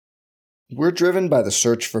We're driven by the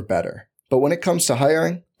search for better. But when it comes to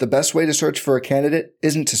hiring, the best way to search for a candidate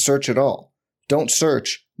isn't to search at all. Don't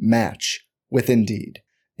search, match with Indeed.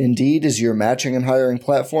 Indeed is your matching and hiring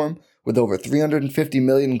platform with over 350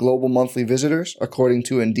 million global monthly visitors, according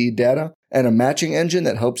to Indeed data, and a matching engine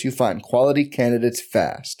that helps you find quality candidates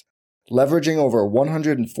fast. Leveraging over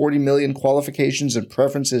 140 million qualifications and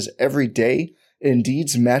preferences every day,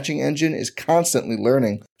 Indeed's matching engine is constantly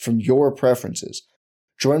learning from your preferences.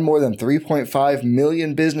 Join more than 3.5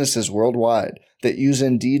 million businesses worldwide that use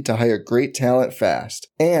Indeed to hire great talent fast.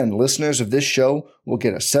 And listeners of this show will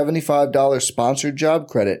get a $75 sponsored job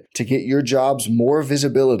credit to get your jobs more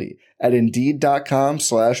visibility at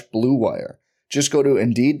Indeed.com/Blue Wire. Just go to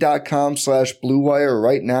Indeed.com/Blue Wire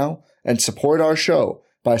right now and support our show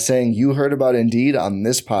by saying you heard about Indeed on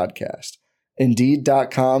this podcast.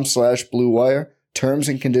 Indeed.com/Blue Wire. Terms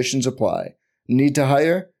and conditions apply. Need to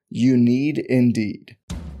hire? You need Indeed.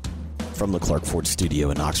 From the Clark Ford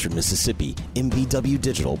Studio in Oxford, Mississippi, MVW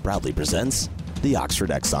Digital proudly presents the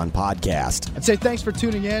Oxford Exxon Podcast. I'd say thanks for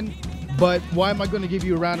tuning in, but why am I going to give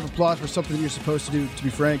you a round of applause for something that you're supposed to do, to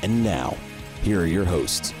be frank? And now, here are your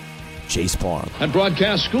hosts, Chase Parham. That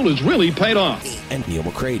broadcast school has really paid off. And Neil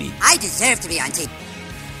McCready. I deserve to be on TV.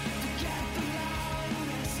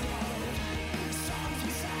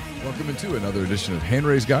 Welcome into another edition of Hand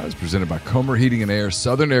Raised Guys, presented by Comer Heating and Air,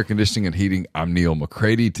 Southern Air Conditioning and Heating. I'm Neil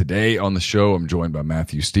McCready. Today on the show, I'm joined by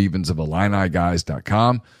Matthew Stevens of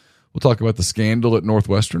IlliniGuys.com. We'll talk about the scandal at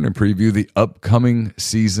Northwestern and preview the upcoming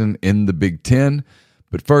season in the Big Ten.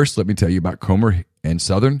 But first, let me tell you about Comer and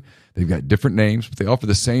Southern. They've got different names, but they offer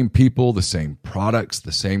the same people, the same products,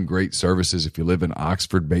 the same great services. If you live in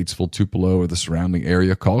Oxford, Batesville, Tupelo, or the surrounding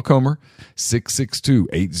area, call Comer,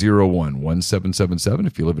 662-801-1777.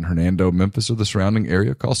 If you live in Hernando, Memphis, or the surrounding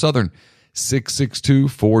area, call Southern,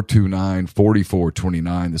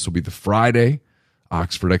 662-429-4429. This will be the Friday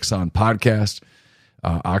Oxford Exxon podcast.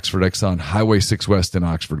 Oxford Exxon, Highway 6 West in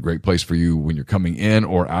Oxford. Great place for you when you're coming in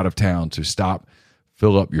or out of town to stop,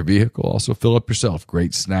 fill up your vehicle, also fill up yourself.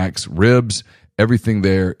 Great snacks, ribs, everything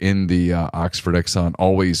there in the Oxford Exxon.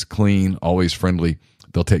 Always clean, always friendly.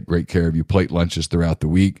 They'll take great care of you. Plate lunches throughout the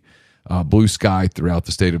week. Blue Sky throughout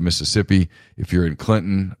the state of Mississippi. If you're in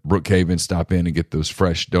Clinton, Brookhaven, stop in and get those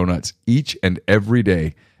fresh donuts each and every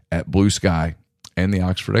day at Blue Sky and the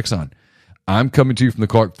Oxford Exxon. I'm coming to you from the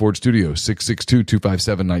Clark Ford Studio.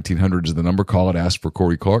 662-257-1900 is the number. Call it. Ask for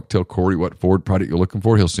Corey Clark. Tell Corey what Ford product you're looking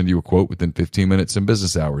for. He'll send you a quote within 15 minutes in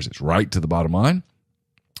business hours. It's right to the bottom line.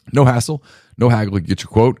 No hassle, no haggle. You get your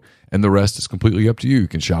quote, and the rest is completely up to you. You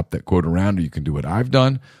can shop that quote around, or you can do what I've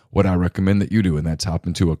done, what I recommend that you do, and that's hop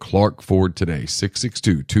into a Clark Ford today.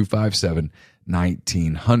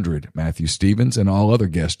 662-257-1900. Matthew Stevens and all other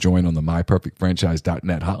guests join on the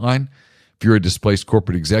MyPerfectFranchise.net hotline. If you're a displaced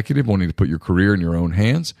corporate executive wanting to put your career in your own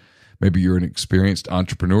hands, maybe you're an experienced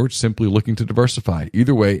entrepreneur simply looking to diversify.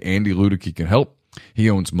 Either way, Andy Ludicky can help. He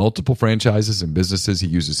owns multiple franchises and businesses. He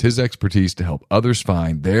uses his expertise to help others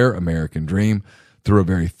find their American dream through a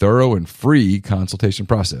very thorough and free consultation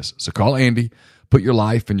process. So call Andy. Put your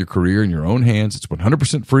life and your career in your own hands. It's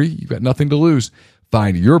 100% free. You've got nothing to lose.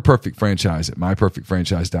 Find your perfect franchise at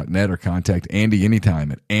MyPerfectFranchise.net or contact Andy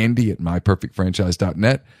anytime at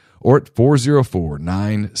Andy@MyPerfectFranchise.net. or at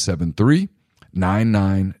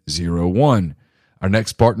 404-973-9901. Our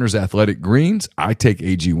next partner is Athletic Greens. I take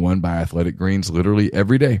AG1 by Athletic Greens literally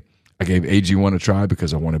every day. I gave AG1 a try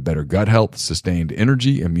because I wanted better gut health, sustained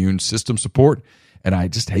energy, immune system support, and I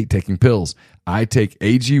just hate taking pills. I take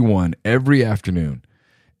AG1 every afternoon,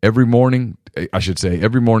 every morning,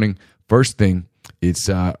 first thing. It's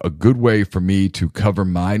a good way for me to cover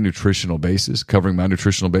my nutritional basis. Covering my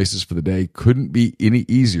nutritional basis for the day couldn't be any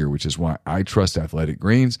easier, which is why I trust Athletic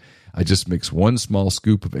Greens. I just mix one small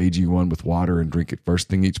scoop of AG1 with water and drink it first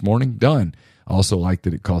thing each morning. Done. I also like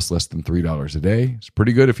that it costs less than $3 a day. It's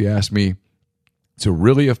pretty good if you ask me. It's a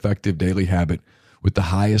really effective daily habit with the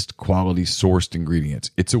highest quality sourced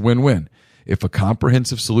ingredients. It's a win-win. If a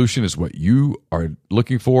comprehensive solution is what you are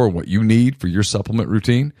looking for, what you need for your supplement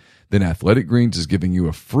routine, then Athletic Greens is giving you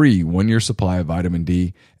a free 1-year supply of vitamin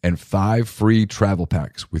D and 5 free travel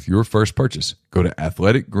packs with your first purchase. Go to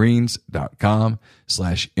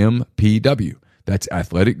athleticgreens.com/MPW. That's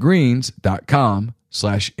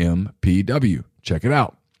athleticgreens.com/MPW. Check it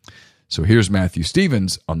out. So here's Matthew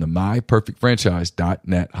Stevens on the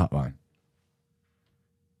MyPerfectFranchise.net hotline.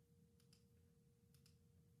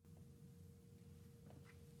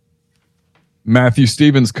 Matthew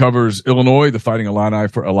Stevens covers Illinois, the Fighting Illini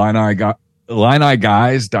for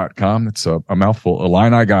IlliniGuys.com. It's a mouthful,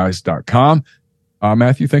 IlliniGuys.com.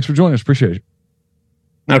 Matthew, thanks for joining us. Appreciate it.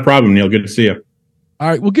 Not a problem, Neil. Good to see you. All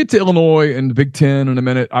right, we'll get to Illinois and the Big Ten in a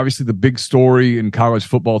minute. Obviously, the big story in college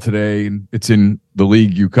football today, and it's in the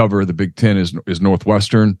league you cover, the Big Ten, is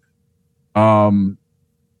Northwestern. Pat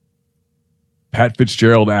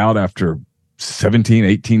Fitzgerald out after 17,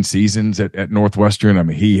 18 seasons at Northwestern. I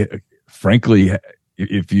mean, he, frankly,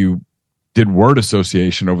 if you did word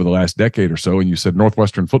association over the last decade or so and you said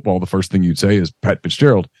Northwestern football, the first thing you'd say is Pat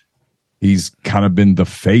Fitzgerald. He's kind of been the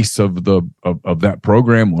face of that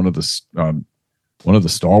program, one of the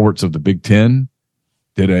stalwarts of the Big Ten.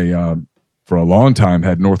 For a long time,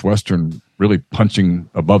 had Northwestern really punching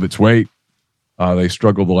above its weight. They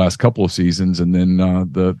struggled the last couple of seasons, and then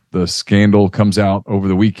the scandal comes out over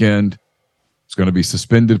the weekend. It's going to be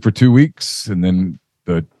suspended for 2 weeks, and then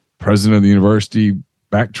the president of the university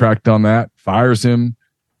backtracked on that, fires him.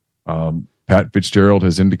 Pat Fitzgerald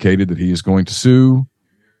has indicated that he is going to sue.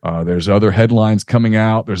 There's other headlines coming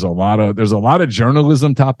out. There's a lot of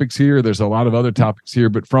journalism topics here. There's a lot of other topics here.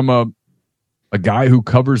 But from a guy who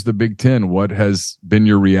covers the Big Ten, what has been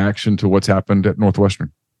your reaction to what's happened at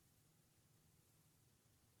Northwestern?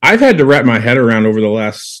 I've had to wrap my head around over the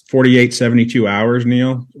last 48, 72 hours,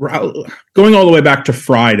 Neil, going all the way back to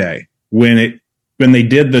Friday when they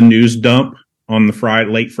did the news dump on the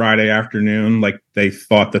late Friday afternoon, like they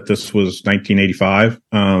thought that this was 1985,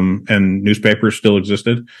 and newspapers still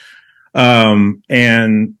existed.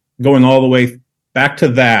 And going all the way back to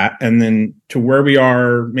that, and then to where we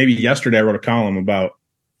are, maybe yesterday I wrote a column about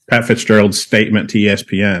Pat Fitzgerald's statement to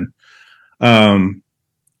ESPN.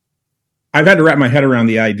 I've had to wrap my head around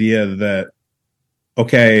the idea that,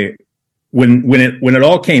 okay, when it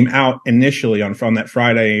all came out initially on that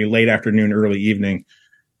Friday late afternoon, early evening,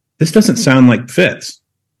 this doesn't sound like Fitz.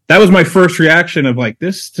 That was my first reaction of like,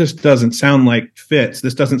 this just doesn't sound like Fitz.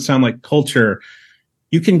 This doesn't sound like culture.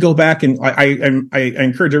 You can go back and I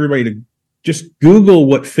encourage everybody to just Google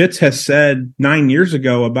what Fitz has said 9 years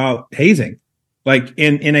ago about hazing, like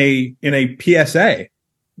in a PSA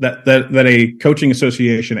that a coaching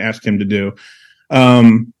association asked him to do.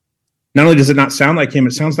 Not only does it not sound like him,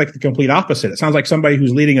 it sounds like the complete opposite. It sounds like somebody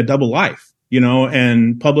who's leading a double life,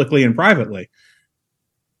 and publicly and privately.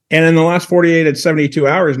 And in the last 48 and 72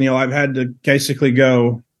 hours, Neil, I've had to basically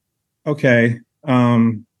go, okay,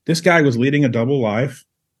 this guy was leading a double life.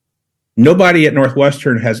 Nobody at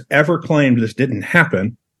Northwestern has ever claimed this didn't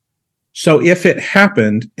happen. So if it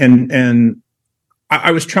happened, and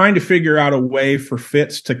I was trying to figure out a way for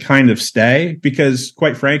Fitz to kind of stay, because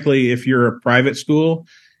quite frankly, if you're a private school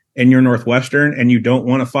and you're Northwestern and you don't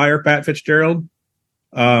want to fire Pat Fitzgerald,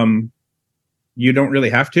 you don't really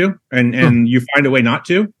have to, and you find a way not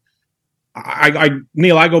to.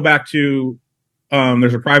 Neil, I go back to,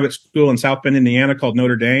 there's a private school in South Bend, Indiana called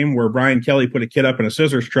Notre Dame, where Brian Kelly put a kid up in a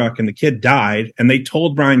scissors truck and the kid died. And they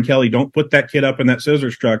told Brian Kelly, don't put that kid up in that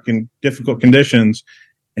scissors truck in difficult conditions.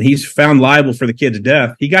 And he's found liable for the kid's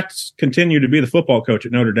death. He got to continue to be the football coach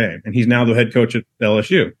at Notre Dame, and he's now the head coach at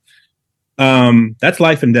LSU. That's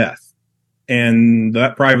life and death. And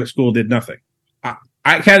that private school did nothing.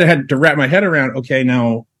 I kind of had to wrap my head around, okay,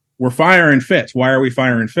 now we're firing Fitz. Why are we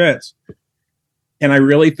firing Fitz? And I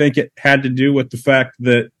really think it had to do with the fact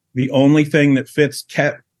that the only thing that Fitz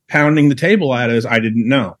kept pounding the table at is, I didn't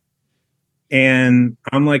know. And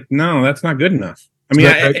I'm like, no, that's not good enough. I mean,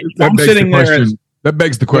 I'm sitting there. That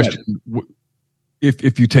begs the question.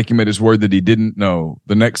 If you take him at his word that he didn't know,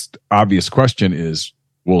 the next obvious question is,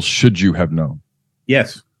 well, should you have known?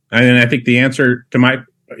 Yes. And I think the answer to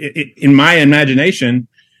in my imagination,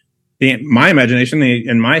 in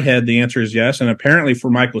my head, the answer is yes. And apparently for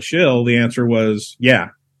Michael Schill, the answer was yeah.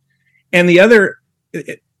 And the other,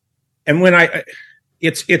 and when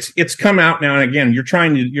it's come out now and again, you're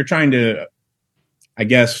trying to, I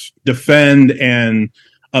guess, defend and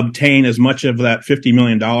obtain as much of that $50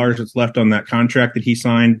 million that's left on that contract that he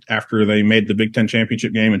signed after they made the Big Ten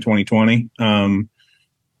championship game in 2020.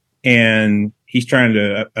 And he's trying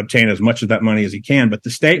to obtain as much of that money as he can. But the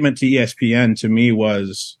statement to ESPN to me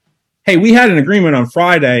was, hey, we had an agreement on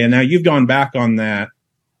Friday and now you've gone back on that.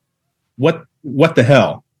 What the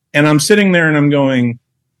hell? And I'm sitting there and I'm going,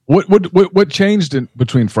 what changed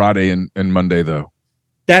between Friday and Monday though?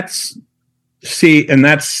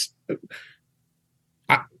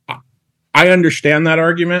 I understand that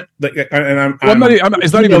argument, and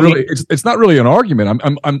it's not really an argument.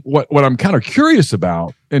 What I'm kind of curious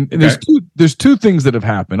about, and there's two things that have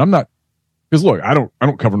happened. Because look, I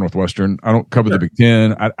don't cover Northwestern. I don't cover the Big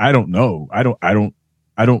Ten. I don't know.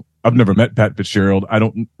 I've never met Pat Fitzgerald. I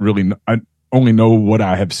don't really know. I only know what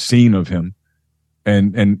I have seen of him,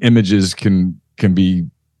 and images can be,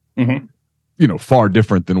 far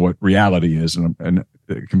different than what reality is, and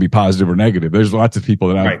it can be positive or negative. There's lots of people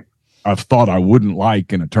that I've thought I wouldn't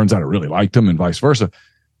like, and it turns out I really liked him, and vice versa.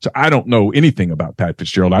 So I don't know anything about Pat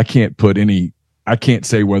Fitzgerald. I can't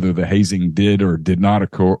say whether the hazing did or did not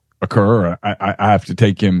occur. I have to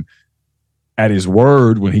take him at his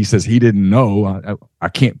word when he says he didn't know. I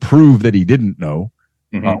can't prove that he didn't know.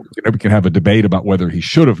 We can have a debate about whether he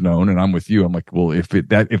should have known, and I'm with you. I'm like, well, if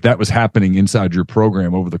that was happening inside your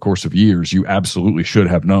program over the course of years, you absolutely should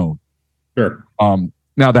have known. Sure.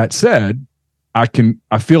 Now that said, I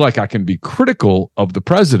feel like I can be critical of the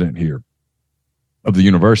president here, of the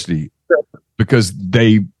university, because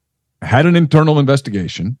they had an internal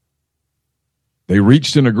investigation. They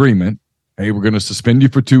reached an agreement. Hey, we're going to suspend you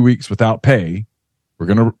for 2 weeks without pay. We're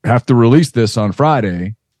going to have to release this on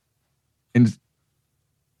Friday. And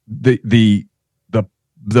the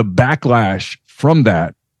backlash from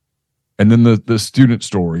that, and then the student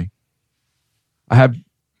story, I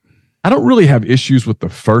don't really have issues with the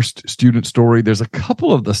first student story. There's a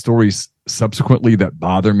couple of the stories subsequently that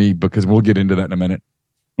bother me, because we'll get into that in a minute.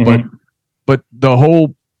 But the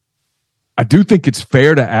whole, I do think it's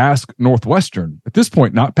fair to ask Northwestern at this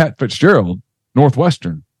point, not Pat Fitzgerald,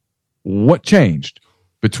 Northwestern, what changed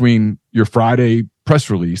between your Friday press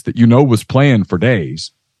release that was planned for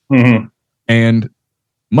days and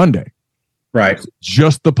Monday? Right.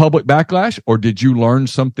 Just the public backlash, or did you learn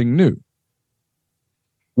something new?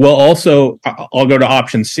 Well, also, I'll go to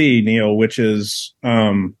option C, Neil, which is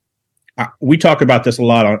we talk about this a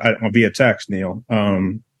lot on via text, Neil,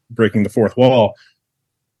 breaking the fourth wall.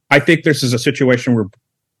 I think this is a situation where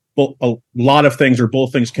a lot of things, or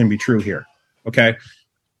both things, can be true here. Okay.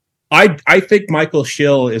 I think Michael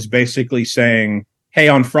Schill is basically saying, hey,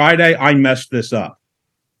 on Friday, I messed this up.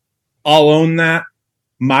 I'll own that.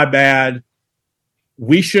 My bad.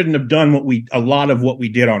 We shouldn't have done a lot of what we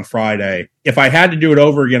did on Friday. If I had to do it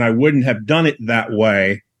over again, I wouldn't have done it that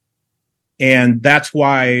way. And that's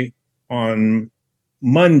why on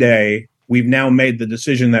Monday, we've now made the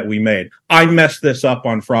decision that we made. I messed this up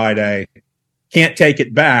on Friday. Can't take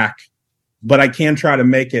it back, but I can try to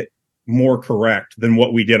make it more correct than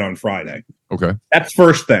what we did on Friday. Okay. That's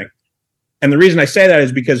first thing. And the reason I say that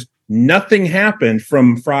is because nothing happened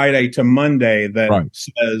from Friday to Monday that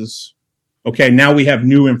says, okay, now we have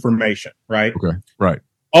new information, right? Okay, right.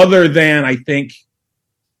 Other than, I think,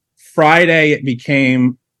 Friday, it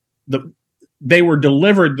became they were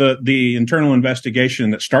delivered the internal investigation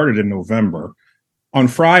that started in November on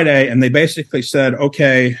Friday, and they basically said,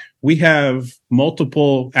 okay, we have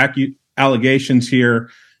multiple allegations here.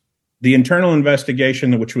 The internal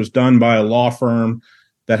investigation, which was done by a law firm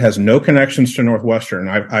that has no connections to Northwestern.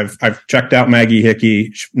 I've checked out Maggie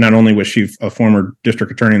Hickey. Not only was she a former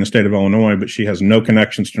district attorney in the state of Illinois, but she has no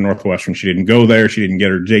connections to Northwestern. She didn't go there. She didn't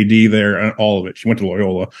get her JD there, and all of it. She went to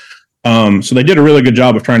Loyola. So they did a really good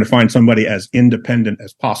job of trying to find somebody as independent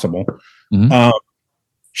as possible.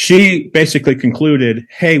 She basically concluded,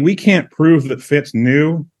 hey, we can't prove that Fitz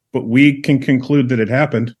knew, but we can conclude that it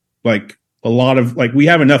happened. We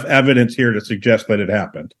have enough evidence here to suggest that it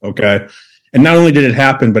happened. Okay. And not only did it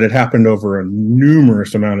happen, but it happened over a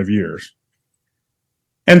numerous amount of years.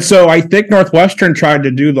 And so I think Northwestern tried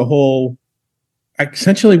to do the whole,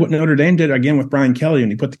 essentially what Notre Dame did again with Brian Kelly,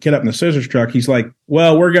 and he put the kid up in the scissors truck. He's like,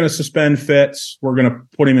 well, we're going to suspend Fitz. We're going to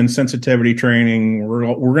put him in sensitivity training. We're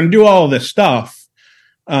going to do all of this stuff.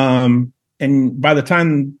 And by the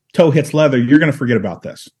time toe hits leather, you're going to forget about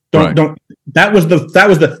this. That was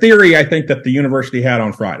the theory, I think, that the university had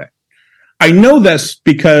on Friday. I know this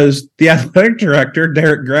because the athletic director,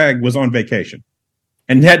 Derek Gregg, was on vacation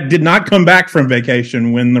and did not come back from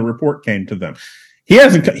vacation when the report came to them. He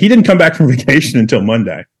didn't come back from vacation until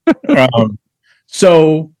Monday.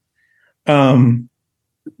 Again,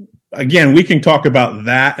 we can talk about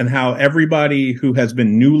that and how everybody who has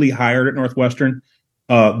been newly hired at Northwestern,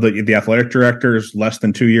 the athletic director is less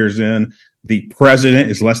than 2 years in. The president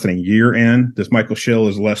is less than a year in. This Michael Schill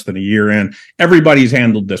is less than a year in. Everybody's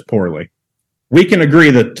handled this poorly. We can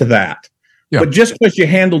agree to that. Yeah. But just because you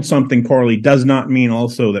handled something poorly does not mean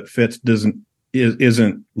also that Fitz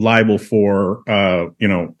isn't liable for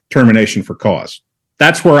termination for cause.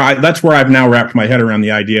 That's where I've now wrapped my head around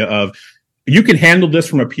the idea of you can handle this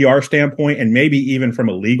from a PR standpoint and maybe even from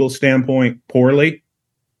a legal standpoint poorly.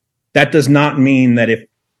 That does not mean that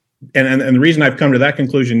and the reason I've come to that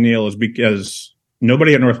conclusion, Neil, is because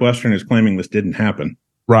nobody at Northwestern is claiming this didn't happen.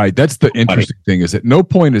 Right. That's the interesting thing, is at no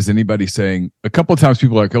point is anybody saying, a couple of times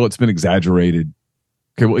people are like, oh, it's been exaggerated.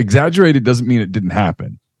 Okay, well, exaggerated doesn't mean it didn't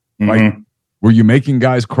happen. Like, were you making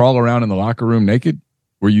guys crawl around in the locker room naked?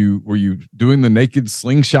 Were you doing the naked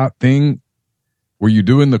slingshot thing? Were you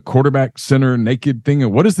doing the quarterback center naked thing?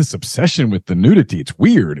 And what is this obsession with the nudity? It's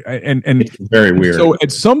weird. And it's very weird. So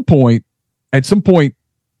at some point,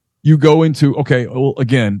 you go into, okay, well,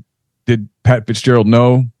 again, did Pat Fitzgerald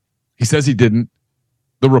know? He says he didn't.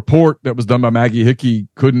 The report that was done by Maggie Hickey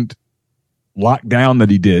couldn't lock down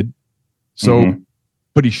that he did. So,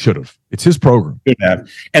 but he should have. It's his program. Should have.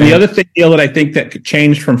 And the other thing, Neil, that I think that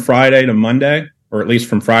changed from Friday to Monday, or at least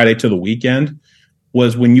from Friday to the weekend,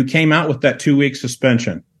 was when you came out with that 2-week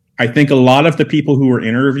suspension. I think a lot of the people who were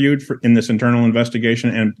interviewed in this internal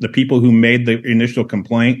investigation and the people who made the initial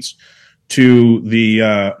complaints to the,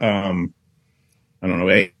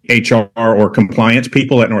 HR or compliance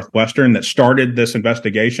people at Northwestern that started this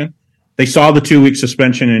investigation, they saw the 2-week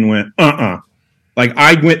suspension and went, Like,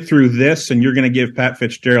 I went through this and you're going to give Pat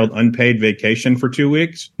Fitzgerald unpaid vacation for 2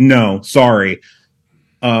 weeks? No, sorry.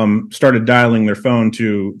 Started dialing their phone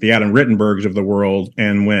to the Adam Rittenbergs of the world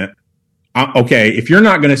and went, okay, if you're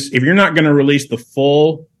not going to release the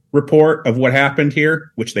full report of what happened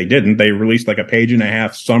here, which they didn't, they released like a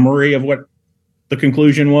 1.5-page summary of what the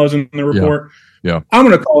conclusion was in the report. Yeah. I'm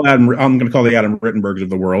going to call the Adam Rittenbergs of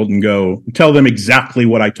the world and go tell them exactly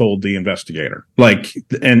what I told the investigator. Like,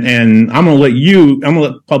 and I'm going to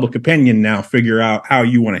let public opinion now figure out how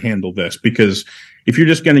you want to handle this, because if you're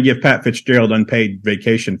just going to give Pat Fitzgerald unpaid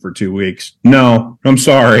vacation for 2 weeks, no, I'm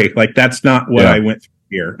sorry. Like, that's not what I went through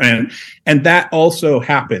here. And that also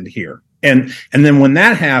happened here. And then when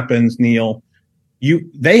that happens, Neil,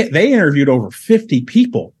 they interviewed over 50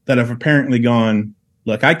 people that have apparently gone,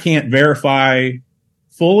 look, I can't verify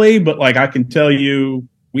fully, but like, I can tell you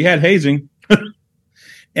we had hazing.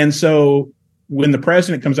 And so when the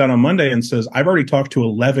president comes out on Monday and says, I've already talked to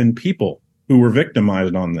 11 people who were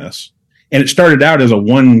victimized on this. And it started out as a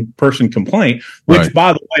one-person complaint, which,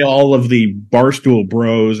 by the way, all of the Barstool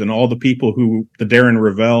Bros and all the people the Darren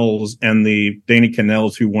Ravels and the Danny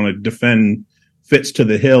Cannells who want to defend Fitz to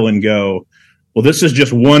the hill and go, well, this is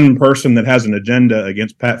just one person that has an agenda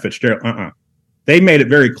against Pat Fitzgerald. They made it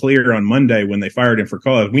very clear on Monday when they fired him for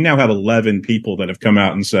cause. We now have 11 people that have come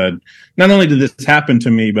out and said, not only did this happen to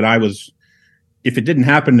me, but if it didn't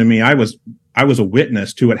happen to me, I was a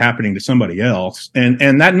witness to it happening to somebody else.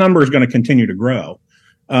 And that number is going to continue to grow.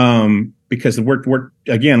 Because we're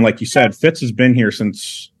again, like you said, Fitz has been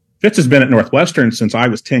at Northwestern since I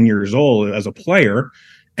was 10 years old as a player,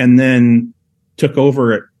 and then took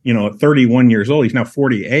over at 31 years old. He's now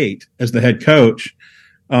 48 as the head coach.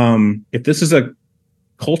 If this is a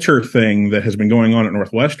culture thing that has been going on at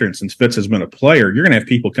Northwestern since Fitz has been a player, you're going to have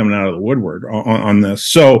people coming out of the woodwork on this.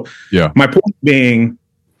 So my point being,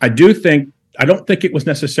 I don't think it was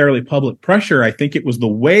necessarily public pressure. I think it was the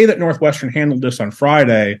way that Northwestern handled this on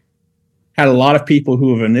Friday had a lot of people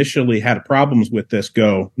who have initially had problems with this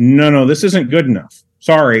go, no, this isn't good enough.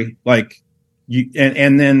 Sorry.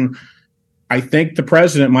 And then I think the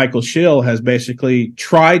president, Michael Schill, has basically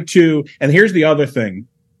tried to, and here's the other thing.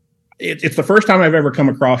 It's the first time I've ever come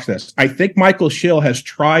across this. I think Michael Schill has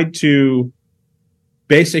tried to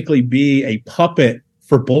basically be a puppet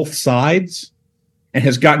for both sides and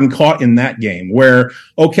has gotten caught in that game where,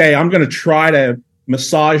 okay, I'm going to try to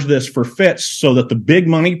massage this for Fitz so that the big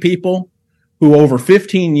money people who over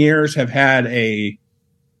 15 years have had a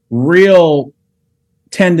real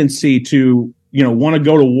tendency to, want to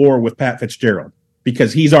go to war with Pat Fitzgerald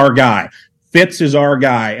because he's our guy. Fitz is our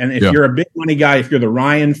guy. And if you're a big money guy, if you're the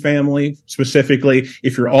Ryan family specifically,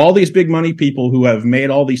 if you're all these big money people who have made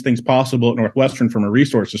all these things possible at Northwestern from a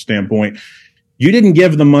resources standpoint, you didn't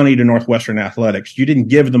give the money to Northwestern athletics. You didn't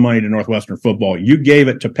give the money to Northwestern football. You gave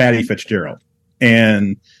it to Patty Fitzgerald.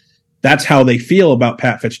 And that's how they feel about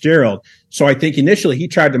Pat Fitzgerald. So I think initially he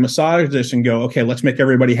tried to massage this and go, okay, let's make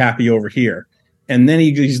everybody happy over here. And then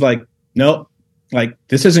he's like, nope, like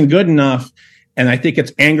this isn't good enough. And I think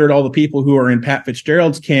it's angered all the people who are in Pat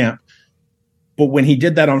Fitzgerald's camp. But when he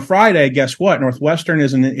did that on Friday, guess what? Northwestern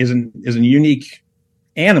is a unique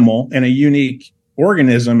animal and a unique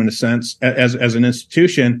organism in a sense as an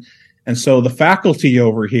institution. And so the faculty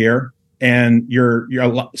over here and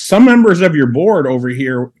some members of your board over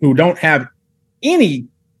here who don't have any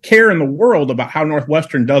care in the world about how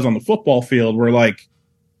Northwestern does on the football field were like,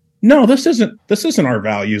 no, this isn't our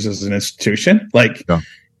values as an institution.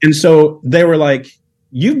 And so they were like,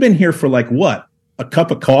 you've been here for like what? A cup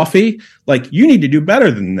of coffee? Like you need to do better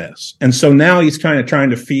than this. And so now he's kind of trying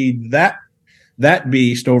to feed that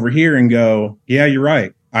beast over here and go, yeah, you're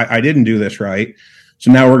right. I didn't do this right.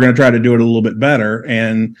 So now we're going to try to do it a little bit better.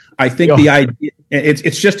 And I think the idea,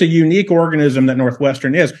 it's just a unique organism that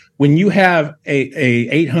Northwestern is. When you have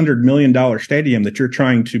a $800 million stadium that you're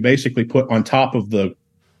trying to basically put on top of the,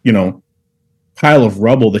 pile of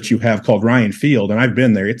rubble that you have called Ryan Field, and I've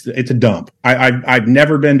been there. It's a dump. I've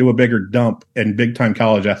never been to a bigger dump in big time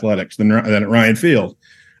college athletics than at Ryan Field.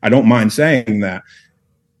 I don't mind saying that.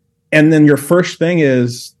 And then your first thing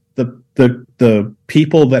is the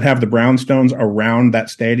people that have the brownstones around that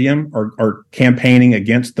stadium are campaigning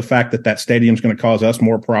against the fact that stadium is going to cause us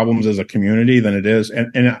more problems as a community than it is.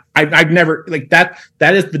 And I've never like that.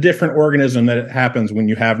 That is the different organism that it happens when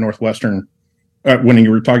you have Northwestern. When you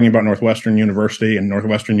were talking about Northwestern University and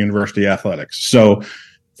Northwestern University athletics. So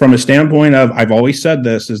from a standpoint of, I've always said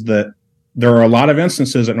this, is that there are a lot of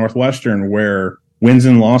instances at Northwestern where wins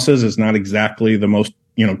and losses is not exactly the most,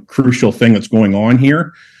 crucial thing that's going on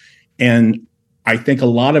here. And I think a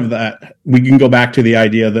lot of that, we can go back to the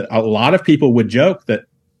idea that a lot of people would joke that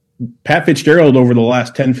Pat Fitzgerald over the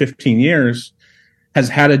last 10, 15 years has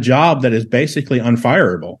had a job that is basically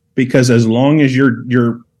unfireable, because as long as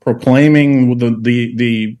you're proclaiming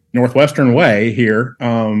the Northwestern way here,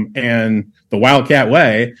 and the Wildcat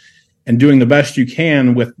way, and doing the best you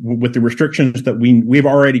can with the restrictions that we've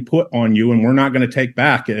already put on you, and we're not going to take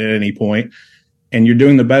back at any point, and you're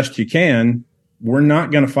doing the best you can, we're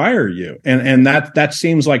not going to fire you. And that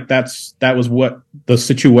seems like that was what the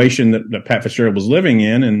situation that Pat Fitzgerald was living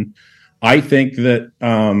in. And I think that,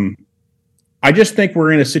 I just think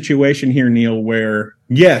we're in a situation here, Neil, where,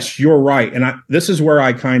 yes, you're right. And this is where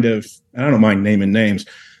I don't mind naming names.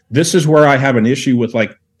 This is where I have an issue with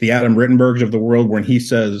like the Adam Rittenbergs of the world, when he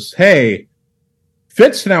says, hey,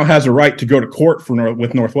 Fitz now has a right to go to court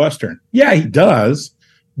with Northwestern. Yeah, he does.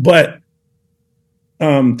 But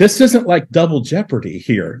this isn't like double jeopardy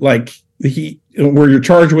here. Like where you're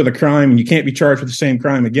charged with a crime and you can't be charged with the same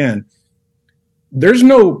crime again. There's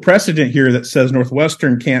no precedent here that says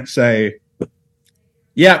Northwestern can't say,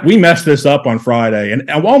 yeah, we messed this up on Friday, and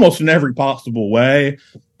almost in every possible way.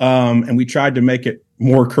 And we tried to make it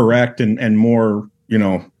more correct and more,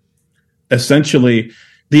 essentially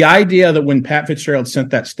the idea that when Pat Fitzgerald sent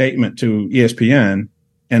that statement to ESPN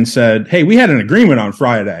and said, hey, we had an agreement on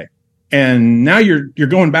Friday, and now you're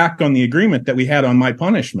going back on the agreement that we had on my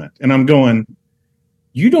punishment. And I'm going,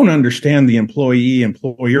 you don't understand the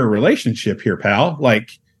employee-employer relationship here, pal.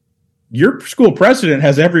 Like, your school president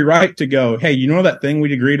has every right to go, hey, you know that thing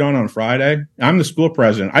we agreed on Friday? I'm the school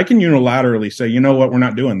president. I can unilaterally say, you know what, we're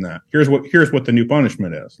not doing that. Here's what the new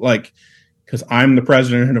punishment is. Like, because I'm the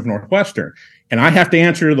president of Northwestern, and I have to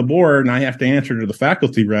answer to the board, and I have to answer to the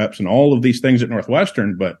faculty reps and all of these things at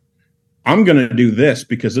Northwestern, but I'm going to do this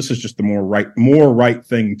because this is just the more right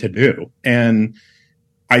thing to do. And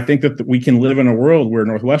I think that we can live in a world where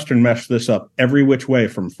Northwestern messed this up every which way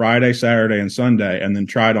from Friday, Saturday, and Sunday, and then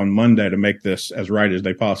tried on Monday to make this as right as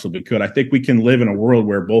they possibly could. I think we can live in a world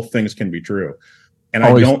where both things can be true. And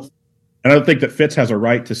I don't think that Fitz has a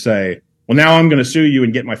right to say, well, now I'm going to sue you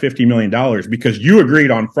and get my $50 million because you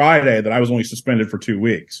agreed on Friday that I was only suspended for 2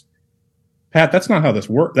 weeks. Pat, that's not how this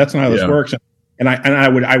works. That's not how this works. And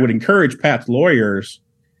I would encourage Pat's lawyers,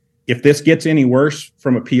 if this gets any worse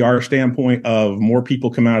from a PR standpoint of more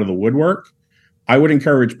people come out of the woodwork, I would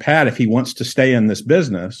encourage Pat, if he wants to stay in this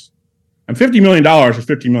business, and $50 million is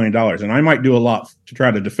 $50 million, and I might do a lot to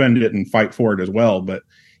try to defend it and fight for it as well. But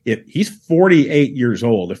if he's 48 years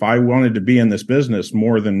old, if I wanted to be in this business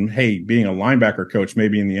more than, hey, being a linebacker coach,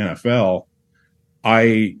 maybe in the NFL,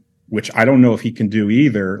 which I don't know if he can do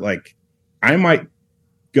either. Like, I might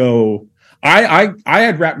go. I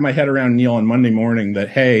had wrapped my head around, Neil, on Monday morning that,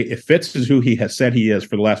 hey, if Fitz is who he has said he is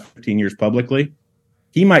for the last 15 years publicly,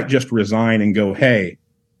 he might just resign and go, hey,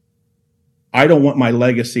 I don't want my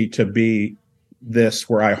legacy to be this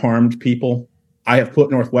where I harmed people. I have put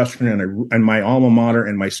Northwestern and my alma mater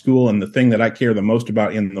and my school and the thing that I care the most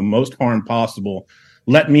about in the most harm possible.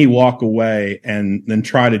 Let me walk away and then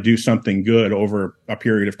try to do something good over a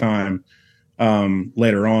period of time.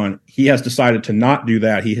 Later on, he has decided to not do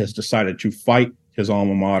that. He has decided to fight his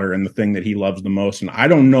alma mater and the thing that he loves the most. And I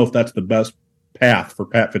don't know if that's the best path for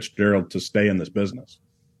Pat Fitzgerald to stay in this business.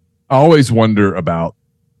 I always wonder about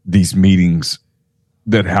these meetings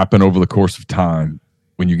that happen over the course of time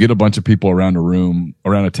when you get a bunch of people around a room,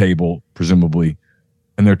 around a table, presumably,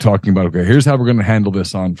 and they're talking about, okay, here's how we're going to handle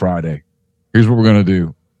this on Friday. Here's what we're going to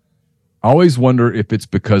do. I always wonder if it's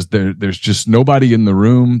because there's just nobody in the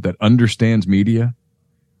room that understands media,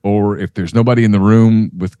 or if there's nobody in the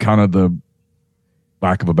room with kind of the,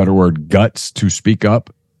 lack of a better word, guts to speak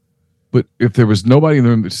up. But if there was nobody in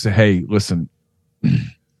the room to say, hey, listen,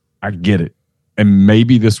 I get it. And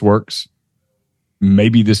maybe this works.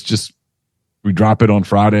 Maybe this just, we drop it on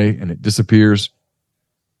Friday and it disappears.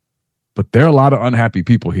 But there are a lot of unhappy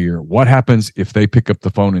people here. What happens if they pick up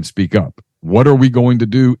the phone and speak up? What are we going to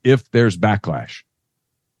do if there's backlash?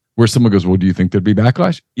 where someone goes, well, do you think there'd be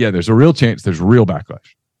backlash? Yeah, there's a real chance there's real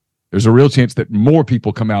backlash. There's a real chance that more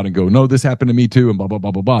people come out and go, no, this happened to me too, and blah, blah,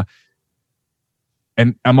 blah, blah, blah.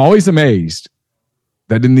 And I'm always amazed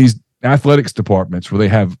that in these athletics departments where they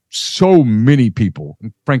have so many people,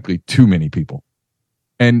 and frankly, too many people,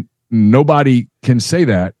 and nobody can say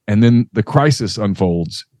that, and then the crisis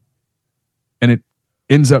unfolds, and it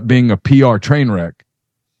ends up being a PR train wreck.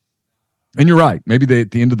 And you're right. Maybe they,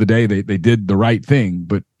 at the end of the day, they did the right thing,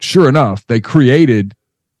 but sure enough, they created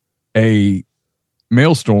a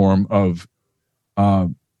maelstrom of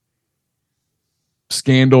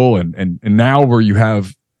scandal, and now where you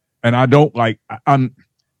have, and I don't like, I'm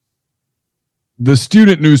the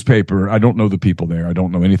student newspaper. I don't know the people there. I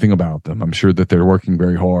don't know anything about them. I'm sure that they're working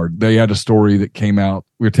very hard. They had a story that came out.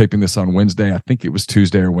 We were taping this on Wednesday. I think it was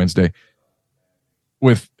Tuesday or Wednesday.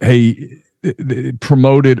 With, hey,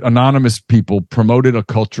 promoted anonymous people promoted a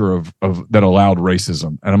culture of that allowed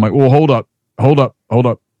racism. And I'm like, well, hold up.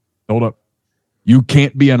 You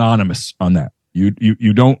can't be anonymous on that.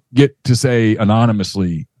 You don't get to say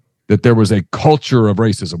anonymously that there was a culture of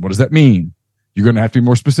racism. What does that mean? You're going to have to be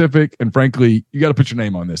more specific. And frankly, you got to put your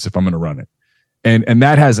name on this if I'm going to run it. And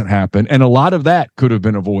that hasn't happened. And a lot of that could have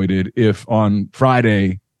been avoided if on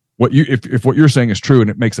Friday, if what you're saying is true, and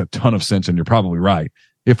it makes a ton of sense, and you're probably right.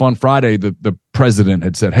 If on Friday the president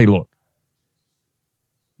had said, hey, look,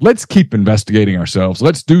 let's keep investigating ourselves.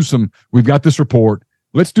 We've got this report.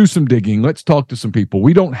 Let's do some digging. Let's talk to some people.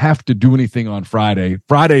 We don't have to do anything on Friday.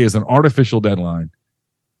 Friday is an artificial deadline.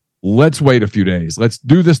 Let's wait a few days. Let's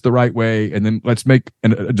do this the right way. And then let's make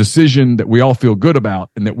a decision that we all feel good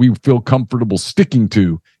about and that we feel comfortable sticking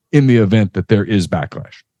to in the event that there is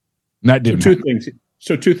backlash. And that didn't happen.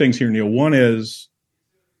 Two things here, Neil. One is,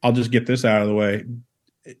 I'll just get this out of the way.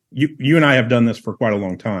 You and I have done this for quite a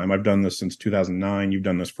long time. I've done this since 2009. You've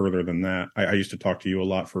done this further than that. I used to talk to you a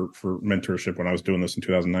lot for mentorship when I was doing this in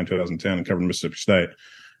 2009, 2010 and covering Mississippi State.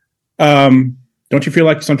 Don't you feel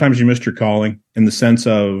like sometimes you missed your calling in the sense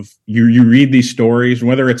of you read these stories,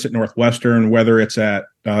 whether it's at Northwestern, whether it's at,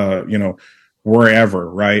 wherever,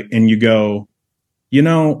 right? And you go,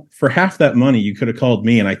 for half that money, you could have called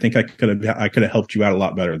me, and I think I could have helped you out a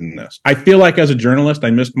lot better than this. I feel like as a journalist,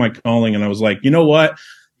 I missed my calling, and I was like, you know what?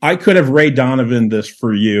 I could have Ray Donovan this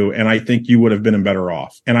for you, and I think you would have been better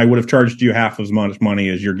off. And I would have charged you half as much money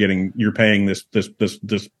as you're paying this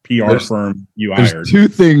PR firm you hired. Two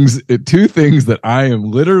things that I am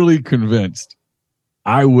literally convinced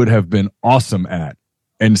I would have been awesome at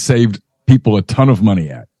and saved people a ton of money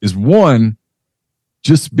at is one,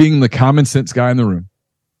 just being the common sense guy in the room.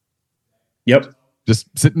 Yep. Just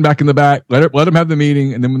sitting back in the back, let them have the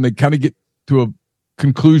meeting. And then when they kind of get to a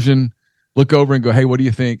conclusion, look over and go, hey, what do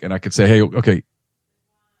you think? And I could say, hey, okay,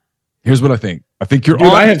 here's what I think. I think you're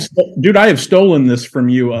I have stolen this from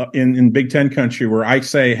you in Big Ten country where I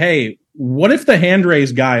say, hey, what if the hand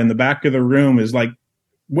raise guy in the back of the room is like,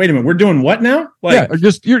 wait a minute, we're doing what now? Like, yeah,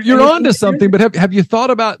 just you're on to something, but have you thought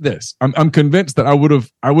about this? I'm convinced that I would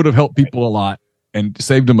have helped people a lot and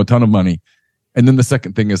saved them a ton of money. And then the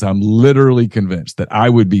second thing is I'm literally convinced that I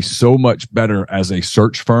would be so much better as a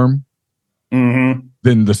search firm than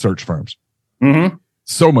the search firms. Mm-hmm.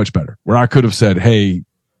 So much better. Where I could have said, hey,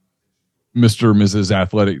 Mr. or Mrs.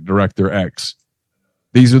 Athletic Director X,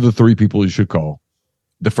 these are the three people you should call.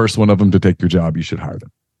 The first one of them to take your job, you should hire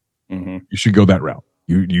them. Mm-hmm. You should go that route.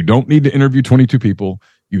 You don't need to interview 22 people.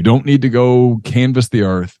 You don't need to go canvass the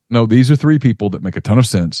earth. No, these are three people that make a ton of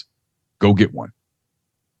sense. Go get one.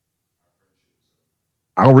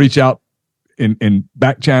 I'll reach out in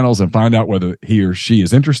back channels and find out whether he or she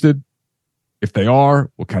is interested. If they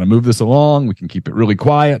are, we'll kind of move this along. We can keep it really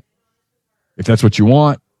quiet if that's what you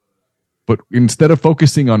want. But instead of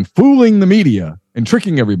focusing on fooling the media and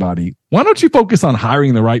tricking everybody, why don't you focus on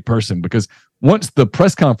hiring the right person? Because once the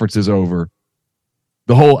press conference is over,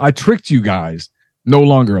 the whole I tricked you guys no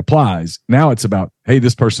longer applies. Now it's about, hey,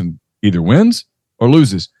 this person either wins or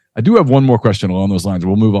loses. I do have one more question along those lines.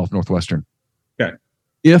 We'll move off Northwestern. Okay.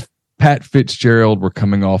 If Pat Fitzgerald were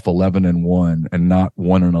coming off 11-1 and not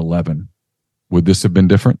 1-11, would this have been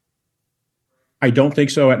different? I don't think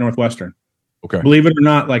so at Northwestern. Okay. Believe it or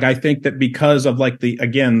not, like I think that because of like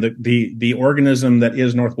the organism that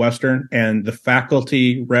is Northwestern and the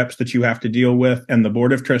faculty reps that you have to deal with and the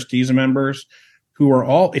board of trustees members who are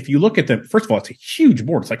all, if you look at them, first of all, it's a huge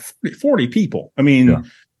board. It's like 40 people. I mean,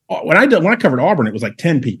 when I covered Auburn, it was like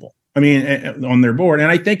 10 people. I mean, on their board.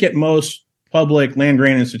 And I think at most public land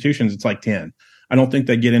grant institutions, it's like 10. I don't think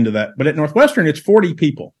they get into that. But at Northwestern, it's 40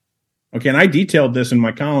 people. Okay. And I detailed this in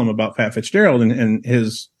my column about Pat Fitzgerald and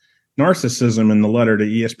his narcissism in the letter to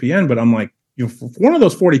ESPN. But I'm like, one of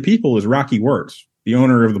those 40 people is Rocky Wirtz. the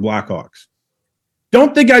owner of the Blackhawks.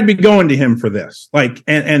 Don't think I'd be going to him for this. Like,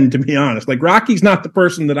 and to be honest, like Rocky's not the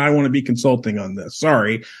person that I want to be consulting on this.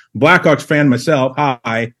 Sorry. Blackhawks fan myself.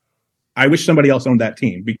 Hi. I wish somebody else owned that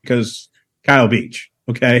team because Kyle Beach.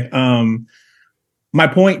 Okay. My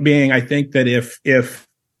point being, I think that if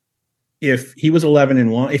he was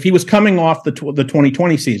 11-1, if he was coming off the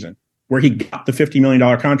 2020 season where he got the $50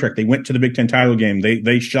 million contract, they went to the Big Ten title game.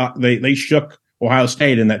 They shook Ohio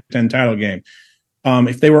State in that 10 title game.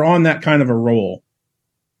 If they were on that kind of a roll,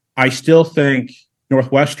 I still think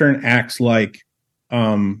Northwestern acts like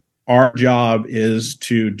our job is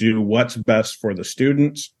to do what's best for the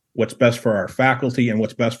students, what's best for our faculty, and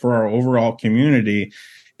what's best for our overall community.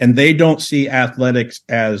 And they don't see athletics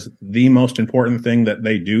as the most important thing that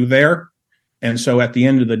they do there. And so at the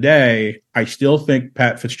end of the day, I still think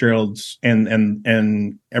Pat Fitzgerald's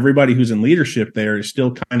and everybody who's in leadership there is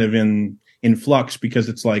still kind of in flux because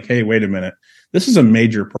it's like, hey, wait a minute, this is a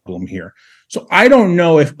major problem here. So I don't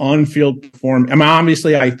know if on-field performance. I mean,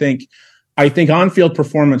 obviously, I think on-field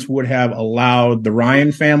performance would have allowed the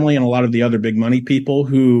Ryan family and a lot of the other big money people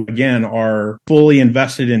who, again, are fully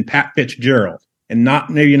invested in Pat Fitzgerald and not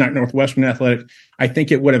Northwestern Athletics. I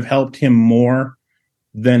think it would have helped him more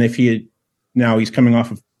than if he had. Now he's coming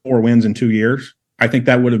off of 4 wins in 2 years. I think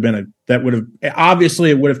it would have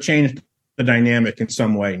changed the dynamic in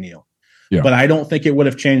some way, Neil. Yeah. But I don't think it would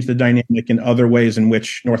have changed the dynamic in other ways in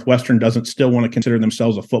which Northwestern doesn't still want to consider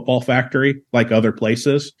themselves a football factory like other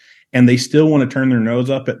places. And they still want to turn their nose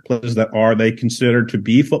up at places that they considered to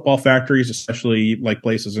be football factories, especially like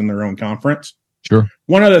places in their own conference. Sure.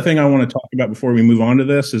 One other thing I want to talk about before we move on to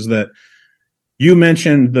this is that you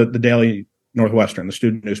mentioned the Daily Northwestern, the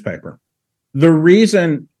student newspaper. The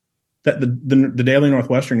reason that the Daily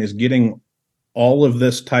Northwestern is getting all of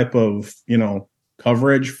this type of,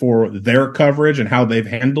 coverage for their coverage and how they've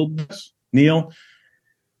handled this, Neil,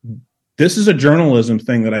 this is a journalism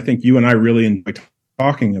thing that I think you and I really enjoy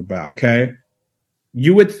talking about. Okay.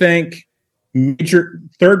 You would think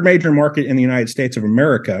third major market in the United States of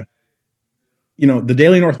America, the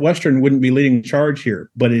Daily Northwestern wouldn't be leading the charge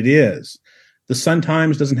here, but it is. The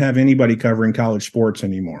Sun-Times doesn't have anybody covering college sports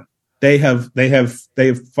anymore. They have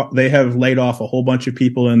laid off a whole bunch of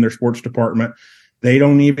people in their sports department. They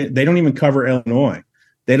don't even cover Illinois.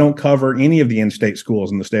 They don't cover any of the in-state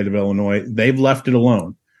schools in the state of Illinois. They've left it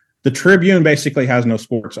alone. The Tribune basically has no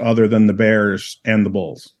sports other than the Bears and the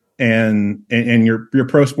Bulls, and your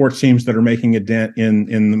pro sports teams that are making a dent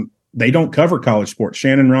they don't cover college sports.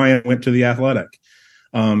 Shannon Ryan went to The Athletic.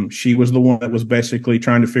 She was the one that was basically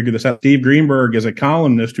trying to figure this out. Steve Greenberg is a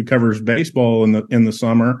columnist who covers baseball in the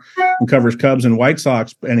summer and covers Cubs and White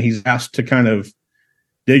Sox, and he's asked to kind of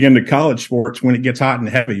dig into college sports when it gets hot and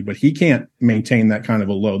heavy, but he can't maintain that kind of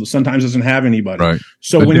a load. The Sun-Times doesn't have anybody. Right.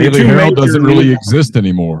 So the when Daily Herald doesn't really exist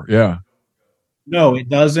anymore. Yeah. No, it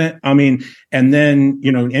doesn't. I mean, and then,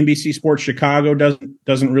 NBC Sports Chicago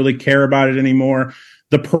doesn't really care about it anymore.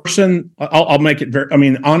 The person, I'll make it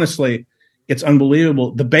honestly, it's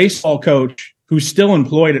unbelievable. The baseball coach who's still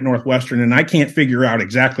employed at Northwestern, and I can't figure out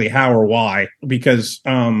exactly how or why, because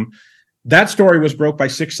that story was broke by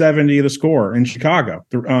 670 The Score in Chicago,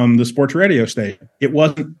 the sports radio station. It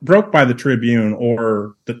wasn't broke by the Tribune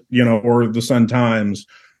or the Sun-Times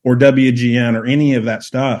or WGN or any of that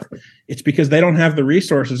stuff. It's because they don't have the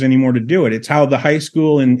resources anymore to do it. It's how the high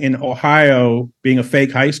school in Ohio being a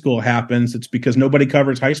fake high school happens. It's because nobody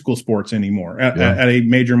covers high school sports anymore at a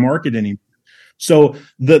major market anymore. So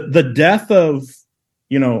the death of,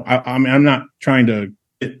 I'm not trying to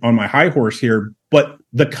get on my high horse here, but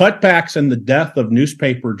the cutbacks and the death of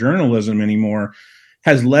newspaper journalism anymore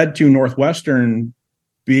has led to Northwestern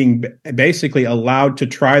being basically allowed to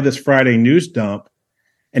try this Friday news dump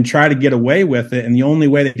and try to get away with it. And the only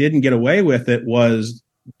way they didn't get away with it was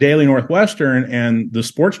Daily Northwestern and the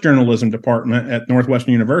sports journalism department at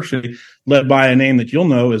Northwestern University, led by a name that you'll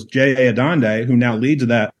know is J.A. Adonde, who now leads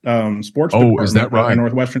that sports department. Oh, is that right? At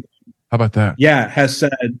Northwestern. How about that? Yeah, has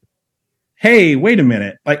said, hey, wait a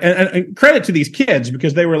minute. And credit to these kids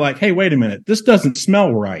because they were like, hey, wait a minute, this doesn't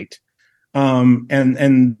smell right.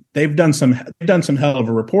 And they've done some hell of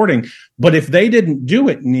a reporting. But if they didn't do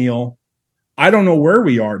it, Neil, I don't know where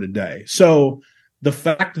we are today. So the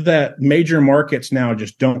fact that major markets now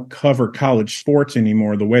just don't cover college sports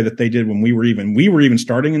anymore the way that they did when we were even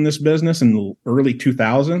starting in this business in the early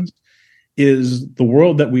 2000s is the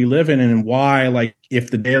world that we live in, and why,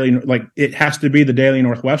 if the Daily, it has to be the Daily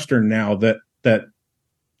Northwestern now that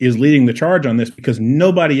is leading the charge on this, because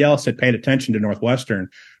nobody else had paid attention to Northwestern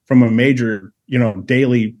from a major,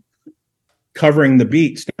 daily covering the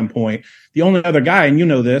beat standpoint. The only other guy,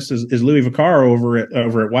 and this, is Louis Vaccaro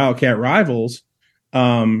over at Wildcat Rivals,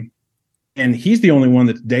 And he's the only one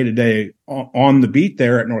that's day to day on the beat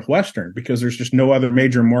there at Northwestern, because there's just no other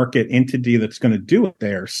major market entity that's going to do it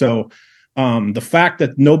there. So the fact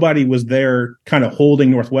that nobody was there kind of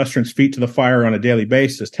holding Northwestern's feet to the fire on a daily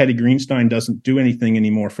basis. Teddy Greenstein doesn't do anything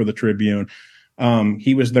anymore for the Tribune.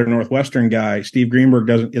 He was their Northwestern guy. Steve Greenberg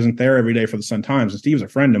isn't there every day for the Sun-Times. And Steve's a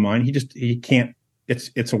friend of mine. He can't, it's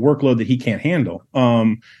a workload that he can't handle.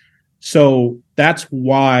 So that's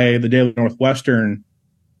why the Daily Northwestern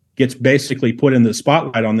gets basically put in the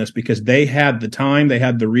spotlight on this, because they had the time, they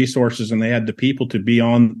had the resources, and they had the people to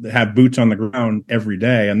have boots on the ground every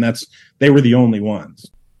day. And they were the only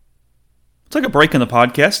ones. Take a break in the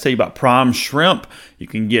podcast, tell you about Prime Shrimp. You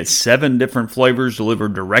can get 7 different flavors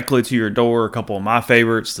delivered directly to your door. A couple of my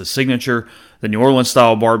favorites, the Signature, the New Orleans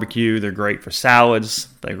style barbecue. They're great for salads.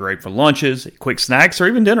 They're great for lunches, quick snacks, or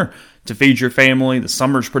even dinner to feed your family. The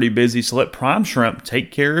summer's pretty busy, so let Prime Shrimp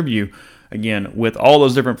take care of you. Again, with all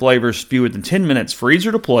those different flavors, fewer than 10 minutes,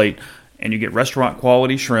 freezer to plate, and you get restaurant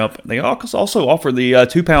quality shrimp. They also offer the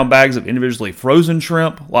 2-pound bags of individually frozen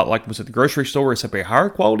shrimp, a lot like what's at the grocery store, except a higher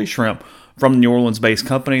quality shrimp from the New Orleans-based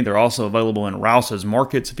company. They're also available in Rouse's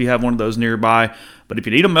Markets if you have one of those nearby. But if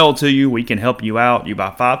you need them mailed to you, we can help you out. You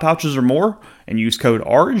buy 5 pouches or more and use code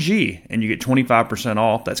RG, and you get 25%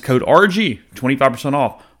 off. That's code RG, 25%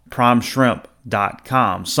 off,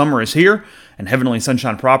 primeshrimp.com. Summer is here, and Heavenly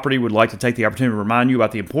Sunshine Property would like to take the opportunity to remind you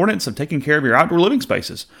about the importance of taking care of your outdoor living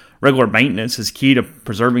spaces. Regular maintenance is key to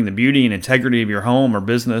preserving the beauty and integrity of your home or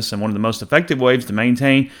business, and one of the most effective ways to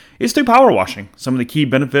maintain is through power washing. Some of the key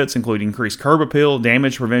benefits include increased curb appeal,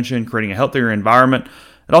 damage prevention, creating a healthier environment.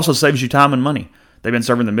 It also saves you time and money. They've been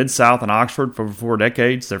serving the Mid-South and Oxford for over 4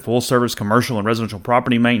 decades. Their full-service commercial and residential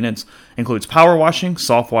property maintenance includes power washing,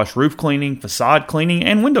 soft wash roof cleaning, facade cleaning,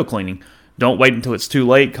 and window cleaning. Don't wait until it's too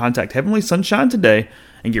late. Contact Heavenly Sunshine today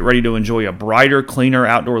and get ready to enjoy a brighter, cleaner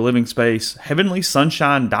outdoor living space.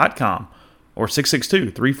 HeavenlySunshine.com or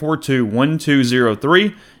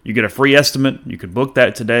 662-342-1203. You get a free estimate. You can book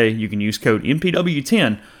that today. You can use code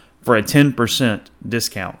MPW10 for a 10%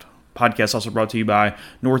 discount. Podcast also brought to you by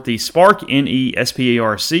Northeast Spark,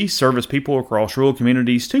 NESPARC, service people across rural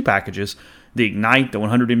communities. 2 packages, the Ignite, the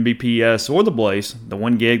 100 Mbps, or the Blaze, the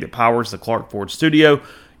 1 gig that powers the Clark Ford studio.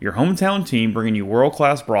 Your hometown team bringing you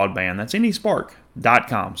world-class broadband. That's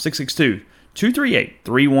NESPARC.com,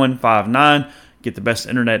 662-238-3159. Get the best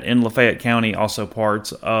internet in Lafayette County, also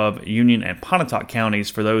parts of Union and Pontotoc counties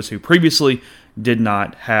for those who previously did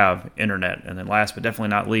not have internet. And then last but definitely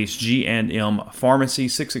not least, G&M Pharmacy,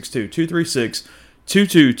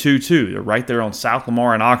 662-236-2222. They're right there on South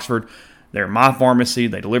Lamar in Oxford. They're my pharmacy.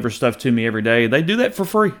 They deliver stuff to me every day. They do that for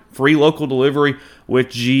free. Free local delivery with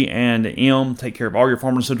G&M. Take care of all your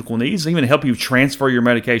pharmaceutical needs. They even help you transfer your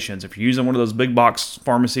medications. If you're using one of those big box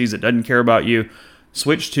pharmacies that doesn't care about you,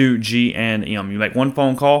 switch to G&M. You make 1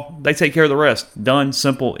 phone call, they take care of the rest. Done,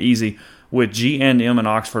 simple, easy with G&M in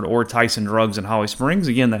Oxford or Tyson Drugs in Holly Springs.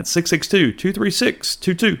 Again, that's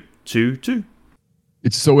 662-236-2222.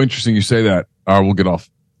 It's so interesting you say that. We'll get off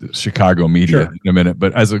the Chicago media in a minute,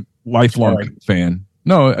 but as a lifelong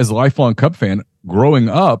Cub fan, growing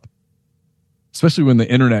up, especially when the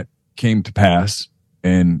internet came to pass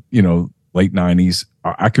and, late 90s,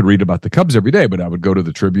 I could read about the Cubs every day, but I would go to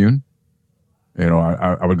the Tribune.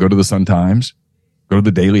 I would go to the Sun-Times, go to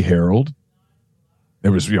the Daily Herald.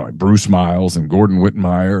 There was, like Bruce Miles and Gordon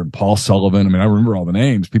Wittenmeyer and Paul Sullivan. I mean, I remember all the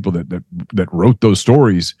names, people that wrote those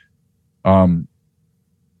stories. And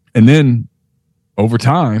then over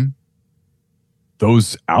time,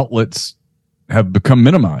 those outlets have become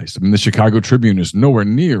minimized. I mean, the Chicago Tribune is nowhere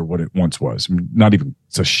near what it once was. I mean, not even,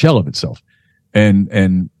 it's a shell of itself.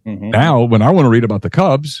 And now when I want to read about the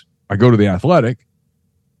Cubs, I go to the Athletic,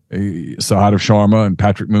 Sahadev Sharma and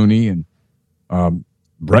Patrick Mooney and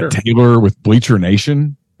Brett Taylor with Bleacher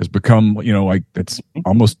Nation has become, that's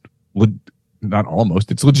almost not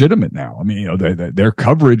almost, it's legitimate now. I mean, their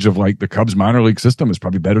coverage of the Cubs minor league system is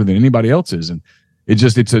probably better than anybody else's. And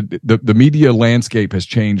the media landscape has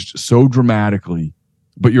changed so dramatically,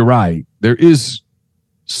 but you're right. There is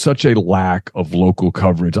such a lack of local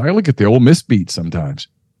coverage. I look at the Ole Miss beat sometimes.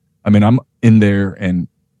 I mean, I'm in there and,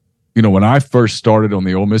 when I first started on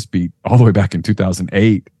the Ole Miss beat all the way back in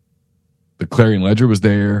 2008, the Clarion Ledger was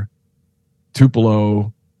there,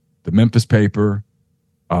 Tupelo, the Memphis paper.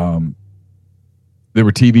 There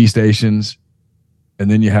were TV stations, and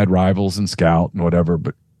then you had Rivals and Scout and whatever,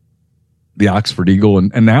 but the Oxford Eagle.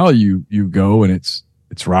 And now you go and it's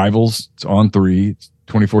Rivals, it's On 3, it's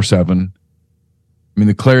 24/7. I mean,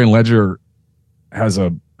 the Clarion Ledger has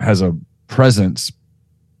a presence,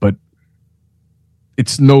 but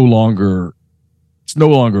it's no longer it's no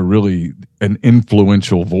longer really an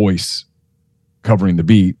influential voice covering the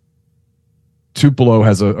beat. Tupelo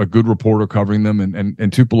has a good reporter covering them,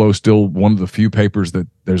 and Tupelo is still one of the few papers that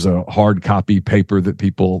there's a hard copy paper that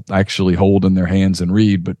people actually hold in their hands and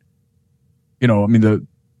read. But, I mean,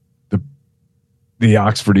 the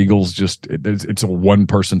Oxford Eagles it's a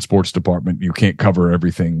one-person sports department. You can't cover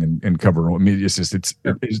everything and cover. I mean, it's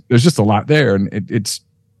there's just a lot there, and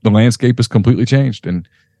the landscape has completely changed. And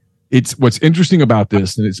it's what's interesting about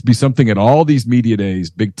this, and it's be something at all these media days,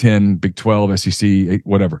 Big 10, Big 12, SEC,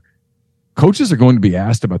 whatever. Coaches are going to be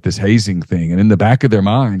asked about this hazing thing, and in the back of their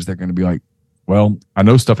minds, they're going to be like, "Well, I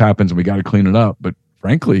know stuff happens, and we got to clean it up, but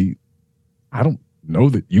frankly, I don't know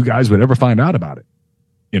that you guys would ever find out about it."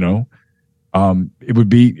 It would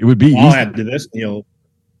be. I'll add to this, Neil.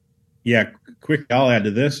 Yeah, quick. I'll add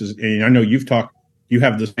to this and I know you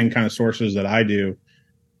have the same kind of sources that I do.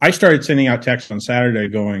 I started sending out texts on Saturday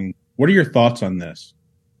going, "What are your thoughts on this?"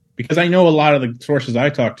 Because I know a lot of the sources I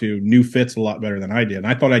talked to knew Fitz a lot better than I did, and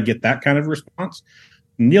I thought I'd get that kind of response.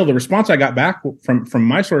 Neil, the response I got back from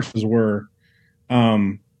my sources were,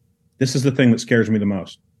 "This is the thing that scares me the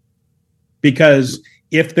most," because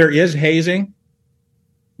if there is hazing,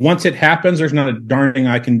 once it happens, there's not a darn thing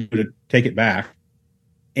I can do to take it back.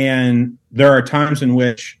 And there are times in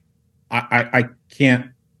which I can't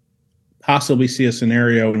possibly see a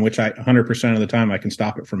scenario in which 100% of the time I can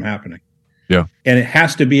stop it from happening. Yeah. And it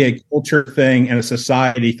has to be a culture thing and a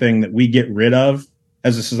society thing that we get rid of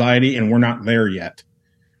as a society, and we're not there yet.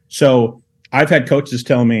 So I've had coaches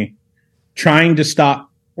tell me trying to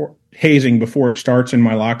stop hazing before it starts in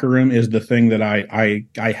my locker room is the thing that I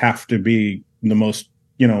have to be the most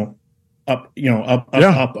up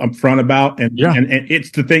front about. And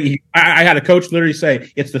it's the thing. I had a coach literally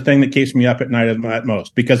say, it's the thing that keeps me up at night at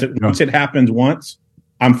most, because once it happens once,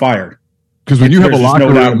 I'm fired. Because when you have a locker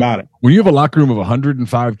room, doubt about it. When you have a locker room of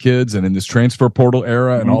 105 kids, and in this transfer portal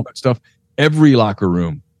era and all that stuff, every locker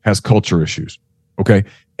room has culture issues. Okay,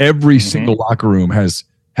 every single locker room has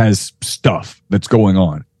stuff that's going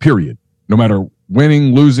on. Period. No matter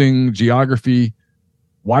winning, losing, geography,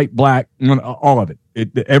 white, black, all of it.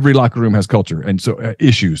 Every locker room has culture, and so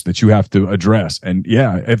issues that you have to address. And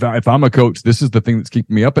yeah, if I'm a coach, this is the thing that's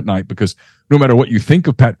keeping me up at night, because no matter what you think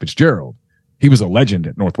of Pat Fitzgerald, he was a legend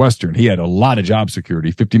at Northwestern. He had a lot of job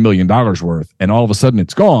security, $50 million worth, and all of a sudden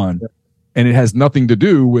it's gone, and it has nothing to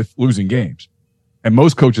do with losing games. And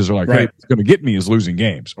most coaches are like, "Hey, it's going to get me is losing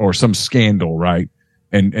games or some scandal, right?"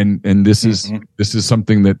 And this is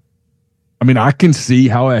something that, I mean, I can see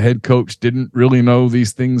how a head coach didn't really know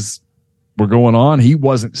these things were going on. He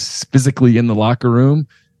wasn't physically in the locker room.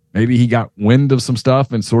 Maybe he got wind of some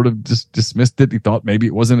stuff and sort of just dismissed it. He thought maybe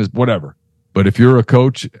it wasn't as whatever. But if you're a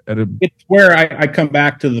coach it's where I come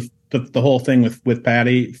back to the whole thing with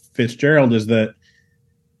Patty Fitzgerald is that,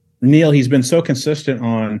 Neil, he's been so consistent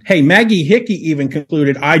on, hey, Maggie Hickey even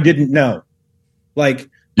concluded, I didn't know. Like,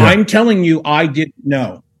 I'm telling you, I didn't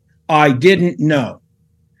know. I didn't know.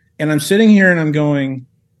 And I'm sitting here and I'm going,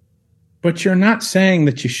 but you're not saying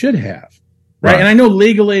that you should have. Right. And I know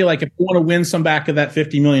legally, like, if I want to win some back of that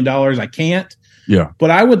 $50 million, I can't. Yeah.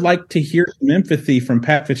 But I would like to hear some empathy from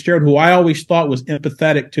Pat Fitzgerald, who I always thought was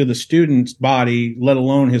empathetic to the student's body, let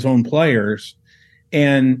alone his own players.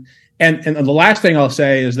 And the last thing I'll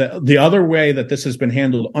say is that the other way that this has been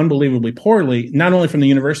handled unbelievably poorly, not only from the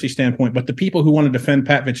university standpoint, but the people who want to defend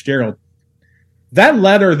Pat Fitzgerald, that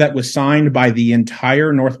letter that was signed by the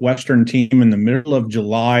entire Northwestern team in the middle of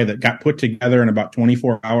July that got put together in about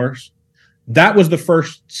 24 hours, that was the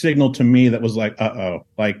first signal to me that was like,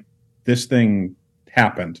 like this thing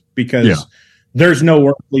happened, because there's no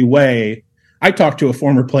earthly way. I talked to a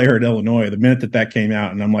former player at Illinois the minute that came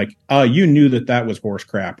out, and I'm like, you knew that was horse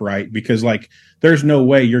crap, right? Because, like, there's no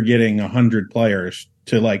way you're getting 100 players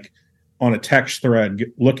to, like, on a text thread,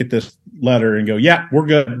 look at this letter and go, yeah, we're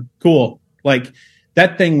good, cool. Like,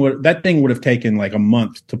 that thing would have taken like a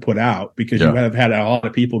month to put out, because you would have had a lot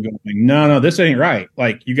of people going, no, this ain't right.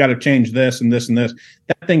 Like, you got to change this and this and this.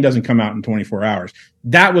 That thing doesn't come out in 24 hours.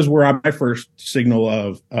 That was where my first signal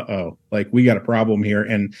of, like, we got a problem here.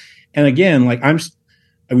 And again, like,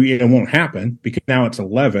 it won't happen, because now it's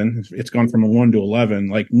 11. It's gone from a 1 to 11.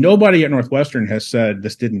 Like, nobody at Northwestern has said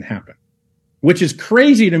this didn't happen, which is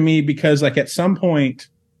crazy to me, because, like, at some point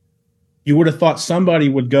you would have thought somebody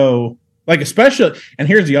would go, like, especially, and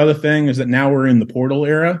here's the other thing, is that now we're in the portal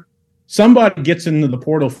era. Somebody gets into the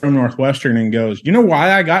portal from Northwestern and goes, you know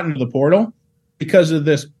why I got into the portal? Because of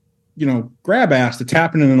this, grab ass that's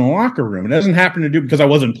happening in the locker room. It doesn't happen to do because I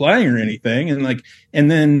wasn't playing or anything.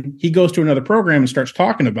 And then he goes to another program and starts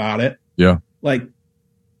talking about it. Yeah. Like,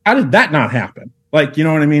 how did that not happen? Like, you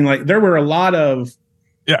know what I mean? Like, there were a lot of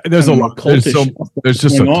Yeah, there's a lot. There's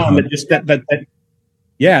just going on that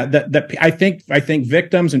I think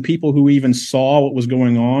victims and people who even saw what was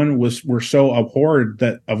going on were so abhorred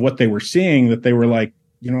that of what they were seeing that they were like,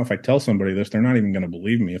 if I tell somebody this, they're not even going to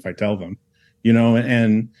believe me if I tell them,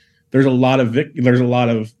 and there's a lot of I think there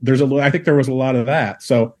was a lot of that.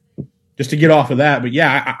 So just to get off of that, but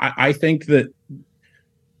yeah, I think that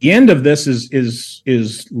the end of this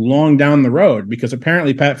is long down the road, because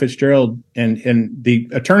apparently Pat Fitzgerald and the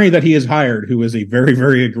attorney that he has hired, who is a very,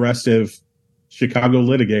 very aggressive Chicago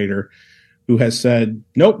litigator, who has said,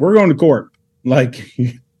 nope, we're going to court.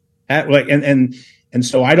 And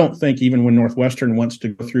so I don't think even when Northwestern wants to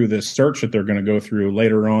go through this search that they're going to go through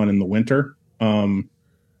later on in the winter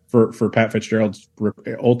for Pat Fitzgerald's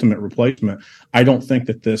ultimate replacement, I don't think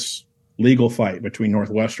that this legal fight between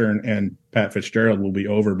Northwestern and Pat Fitzgerald will be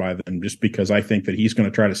over by then, just because I think that he's going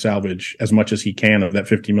to try to salvage as much as he can of that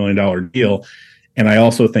 $50 million deal. And I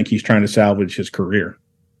also think he's trying to salvage his career.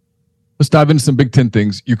 Let's dive into some Big Ten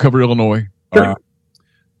things. You covered Illinois. Sure.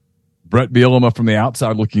 Brett Bielema, from the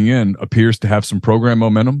outside looking in, appears to have some program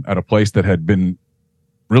momentum at a place that had been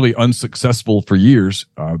really unsuccessful for years.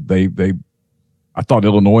 I thought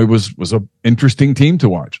Illinois was an interesting team to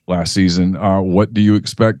watch last season. What do you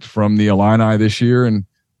expect from the Illini this year? And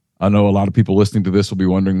I know a lot of people listening to this will be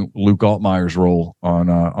wondering Luke Altmaier's role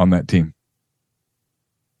on that team.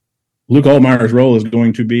 Luke Altmaier's role is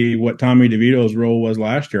going to be what Tommy DeVito's role was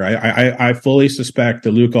last year. I fully suspect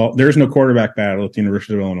that there's no quarterback battle at the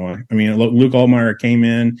University of Illinois. I mean, Luke Altmaier came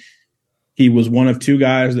in. He was one of two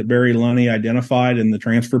guys that Barry Lunney identified in the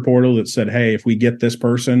transfer portal that said, hey, if we get this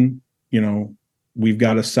person, we've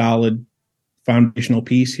got a solid foundational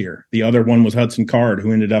piece here. The other one was Hudson Card,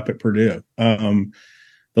 who ended up at Purdue.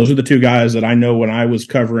 Those are the two guys that I know when I was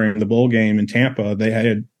covering the bowl game in Tampa, they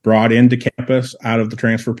had brought into campus out of the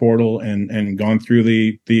transfer portal and gone through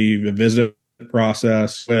the visit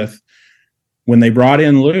process with. When they brought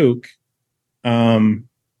in Luke,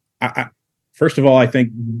 first of all, I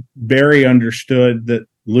think Barry understood that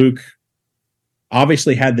Luke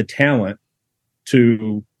obviously had the talent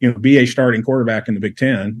to be a starting quarterback in the Big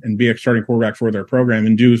Ten and be a starting quarterback for their program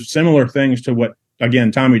and do similar things to what,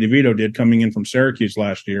 again, Tommy DeVito did coming in from Syracuse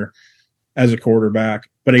last year as a quarterback.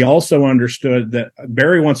 But he also understood that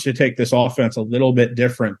Barry wants to take this offense a little bit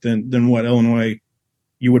different than what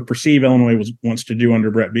you would perceive Illinois wants to do under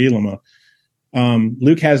Brett Bielema.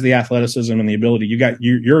 Luke has the athleticism and the ability.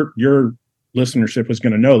 Your listenership is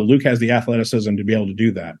going to know that Luke has the athleticism to be able to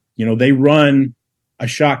do that. They run a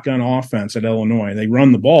shotgun offense at Illinois. They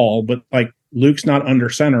run the ball, but Luke's not going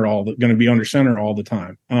to be under center all the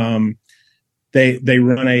time. They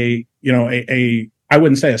run I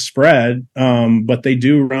wouldn't say a spread, but they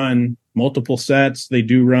do run multiple sets. They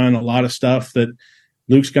do run a lot of stuff that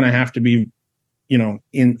Luke's going to have to be,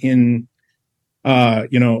 in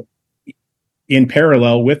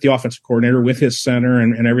parallel with the offensive coordinator, with his center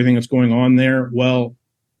and everything that's going on there. Well,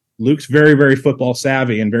 Luke's very, very football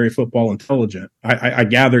savvy and very football intelligent. I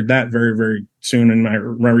gathered that very, very soon in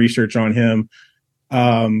my research on him.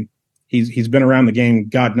 He's been around the game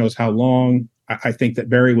God knows how long. I think that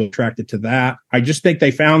Barry was attracted to that. I just think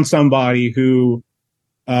they found somebody who,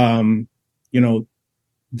 they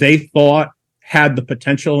thought had the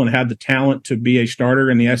potential and had the talent to be a starter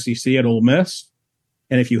in the SEC at Ole Miss.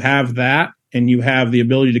 And if you have that and you have the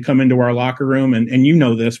ability to come into our locker room and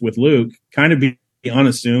this with Luke, kind of be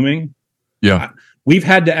unassuming. Yeah. We've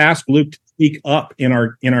had to ask Luke to speak up in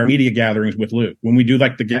our media gatherings with Luke when we do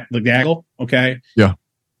the gaggle. Okay. Yeah.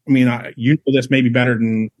 I mean, you know this maybe better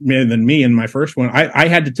than me in my first one. I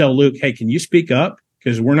had to tell Luke, hey, can you speak up?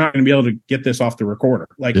 Because we're not going to be able to get this off the recorder.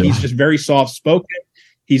 He's just very soft spoken.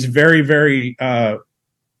 He's very, very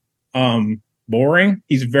boring.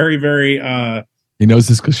 He's very, very he knows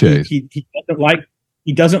his cliches. He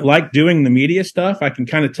doesn't like doing the media stuff. I can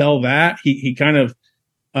kind of tell that. He kind of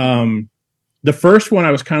the first one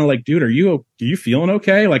I was kind of like, dude, are you feeling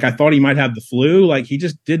okay? I thought he might have the flu. He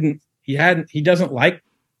just didn't. He doesn't like.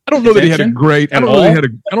 I don't know that he had a great. I don't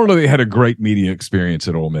know that he had a great media experience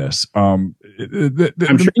at Ole Miss. I'm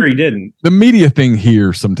sure he didn't. The media thing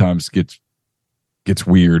here sometimes gets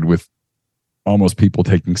weird with almost people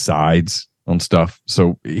taking sides on stuff.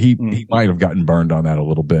 So he might have gotten burned on that a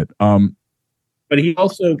little bit. But he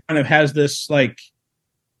also kind of has this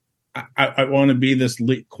I want to be this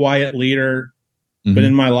quiet leader, but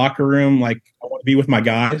in my locker room, I want to be with my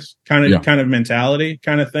guys kind of mentality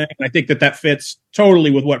kind of thing. And I think that fits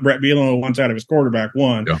totally with what Brett Bielema wants out of his quarterback,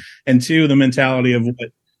 one. Yeah. And two, the mentality of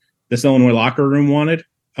what this Illinois locker room wanted.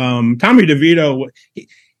 Tommy DeVito,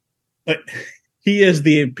 He is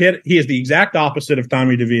the exact opposite of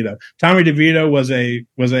Tommy DeVito. Tommy DeVito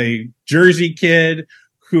was a Jersey kid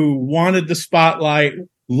who wanted the spotlight,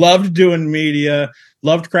 loved doing media,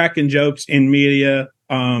 loved cracking jokes in media,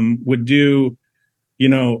 would do,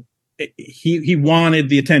 he wanted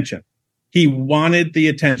the attention. He wanted the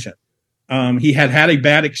attention. He had a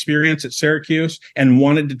bad experience at Syracuse and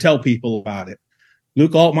wanted to tell people about it.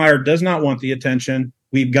 Luke Altmaier does not want the attention.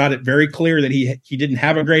 We've got it very clear that he didn't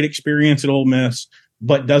have a great experience at Ole Miss,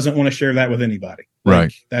 but doesn't want to share that with anybody.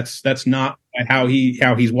 Right. That's not how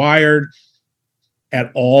he's wired at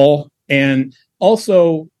all. And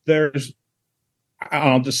also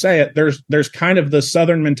I'll just say it, there's kind of the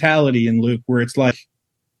Southern mentality in Luke where it's like,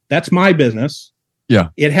 that's my business. Yeah.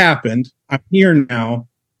 It happened. I'm here now.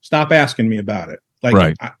 Stop asking me about it. Like,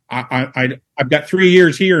 right. I've got 3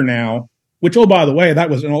 years here now, which, oh, by the way, that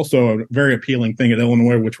was also a very appealing thing at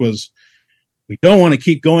Illinois, which was we don't want to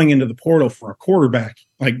keep going into the portal for a quarterback.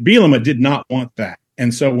 Like, Bielema did not want that.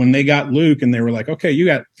 And so when they got Luke and they were like, okay, you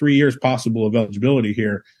got 3 years possible of eligibility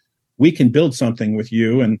here, we can build something with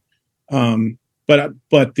you. And, but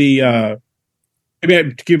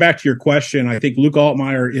maybe to get back to your question, I think Luke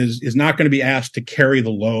Altmaier is not going to be asked to carry the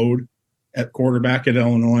load at quarterback at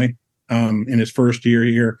Illinois in his first year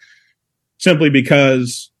here, simply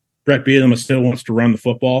because Brett Bielema still wants to run the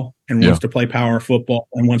football and wants to play power football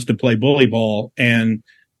and wants to play bully ball. And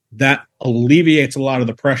that alleviates a lot of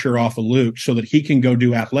the pressure off of Luke so that he can go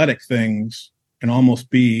do athletic things and almost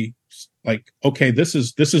be like, okay, this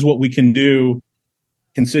is what we can do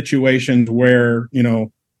in situations where,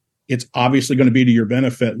 it's obviously going to be to your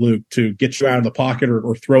benefit, Luke, to get you out of the pocket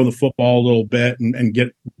or throw the football a little bit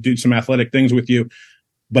and do some athletic things with you.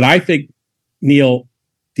 But I think, Neil,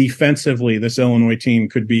 defensively, this Illinois team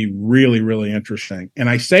could be really, really interesting. And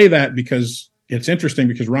I say that because it's interesting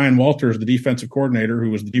because Ryan Walters, the defensive coordinator, who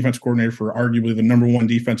was the defensive coordinator for arguably the number one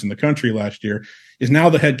defense in the country last year, is now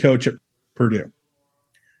the head coach at Purdue.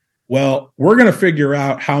 Well, we're going to figure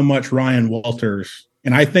out how much Ryan Walters,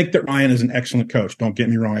 and I think that Ryan is an excellent coach. Don't get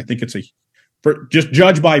me wrong. I think just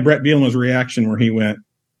judged by Brett Bielema's reaction where he went,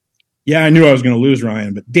 yeah, I knew I was going to lose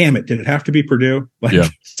Ryan, but damn it, did it have to be Purdue? Like,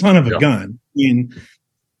 son of a gun.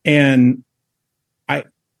 And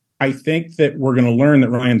I think that we're going to learn that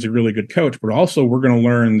Ryan's a really good coach, but also we're going to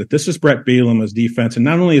learn that this is Brett Bielema's defense. And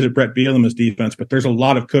not only is it Brett Bielema's defense, but there's a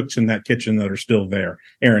lot of cooks in that kitchen that are still there.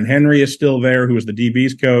 Aaron Henry is still there, who was the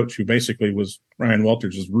DB's coach, who basically was Ryan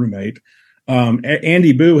Walters' roommate.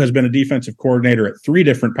 Andy Boo has been a defensive coordinator at 3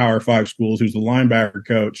 different Power 5 schools, who's the linebacker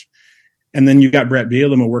coach. And then you've got Brett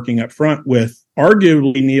Bielema working up front with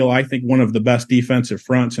arguably, Neil, I think one of the best defensive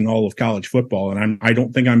fronts in all of college football. And I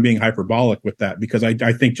don't think I'm being hyperbolic with that because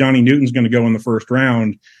I think Johnny Newton's going to go in the first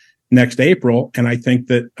round next April. And I think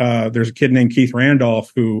that there's a kid named Keith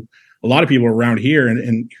Randolph who a lot of people around here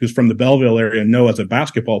and who's from the Belleville area know as a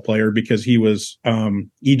basketball player because he was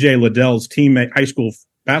E.J. Liddell's teammate, high school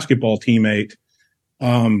basketball teammate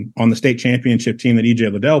on the state championship team that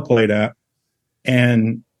E.J. Liddell played at.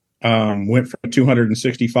 And went from a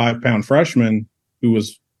 265-pound freshman who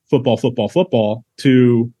was football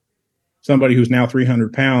to somebody who's now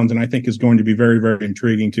 300 pounds, and I think is going to be very, very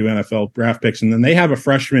intriguing to NFL draft picks. And then they have a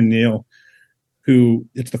freshman, Neil, who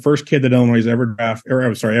it's the first kid that Illinois has ever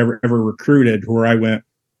ever recruited where I went,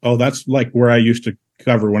 oh, that's like where I used to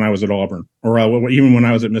cover when I was at Auburn or even when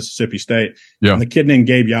I was at Mississippi State. Yeah. And the kid named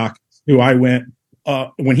Gabe Yack, who I went,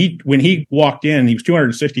 when he walked in, he was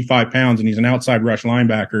 265 pounds and he's an outside rush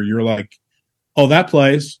linebacker. You're like, oh, that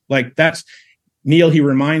plays like that's Neil. He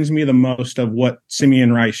reminds me the most of what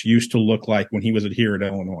Simeon Rice used to look like when he was here at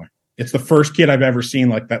Illinois. It's the first kid I've ever seen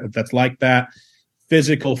like that. That's like that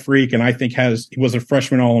physical freak. And I think was a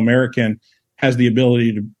freshman All-American, has the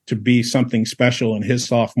ability to be something special in his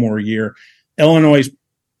sophomore year. Illinois'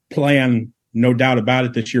 plan, no doubt about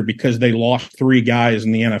it, this year because they lost 3 guys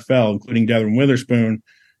in the NFL, including Devin Witherspoon,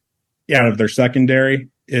 out of their secondary.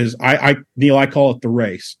 Is Neil, I call it the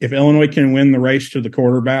race. If Illinois can win the race to the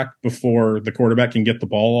quarterback before the quarterback can get the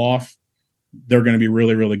ball off, they're going to be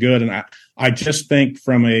really, really good. And I just think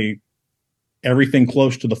from everything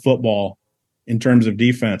close to the football in terms of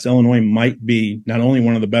defense, Illinois might be not only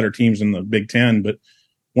one of the better teams in the Big Ten, but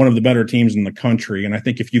one of the better teams in the country. And I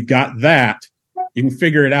think if you've got that, you can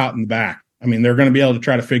figure it out in the back. I mean, they're going to be able to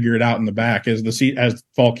try to figure it out in the back as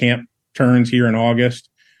fall camp turns here in August,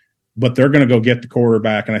 but they're going to go get the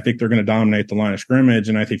quarterback. And I think they're going to dominate the line of scrimmage.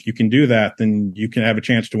 And I think if you can do that, then you can have a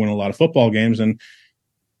chance to win a lot of football games. And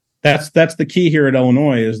that's the key here at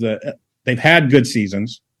Illinois is that they've had good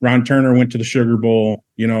seasons. Ron Turner went to the Sugar Bowl.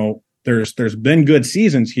 There's been good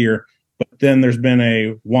seasons here, but then there's been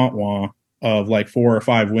a wah-wah of like 4 or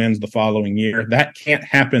 5 wins the following year. That can't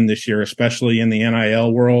happen this year, especially in the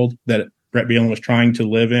NIL world that Brett Bielema was trying to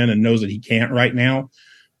live in and knows that he can't right now.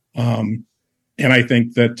 And I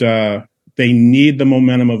think that they need the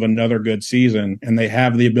momentum of another good season, and they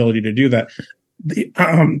have the ability to do that. The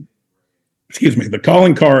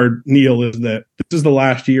calling card, Neil, is that this is the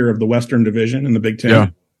last year of the Western Division in the Big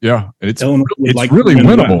Ten. Yeah. And it's Illinois really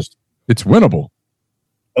winnable. It's winnable.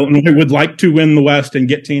 Illinois would like to win the West and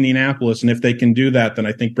get to Indianapolis, and if they can do that, then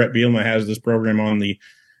I think Brett Bielema has this program on the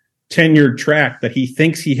tenured track that he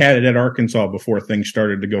thinks he had it at Arkansas before things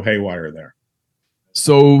started to go haywire there.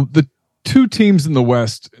 So the 2 teams in the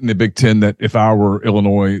West in the Big Ten that, if I were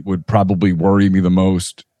Illinois, would probably worry me the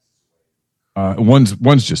most.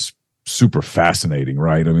 One's just super fascinating,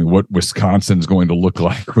 right? I mean, what Wisconsin's going to look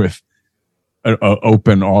like with an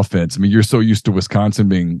open offense. I mean, you're so used to Wisconsin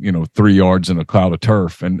being, 3 yards in a cloud of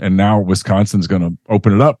turf, and now Wisconsin's going to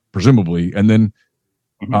open it up, presumably. And then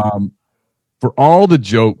for all the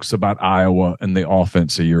jokes about Iowa and the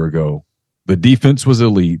offense a year ago, the defense was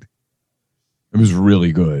elite. It was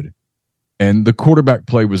really good. And the quarterback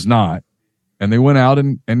play was not. And they went out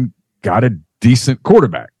and got a decent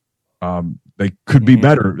quarterback. They could be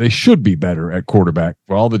better. They should be better at quarterback.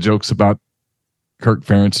 For all the jokes about Kirk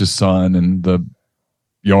Ferentz's son and the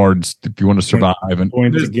yards if you want to survive and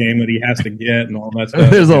going to the game that he has to get and all that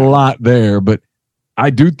stuff. There's a lot there, but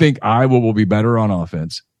I do think Iowa will be better on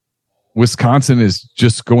offense. Wisconsin is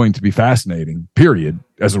just going to be fascinating, period.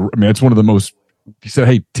 It's one of the most, if you said,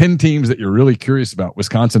 hey, 10 teams that you're really curious about,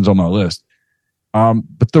 Wisconsin's on my list.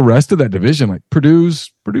 But the rest of that division, like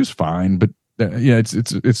Purdue's fine, but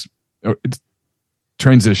it's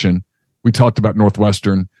transition. We talked about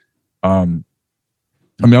Northwestern.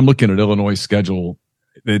 I'm looking at Illinois' schedule.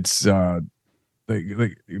 It's they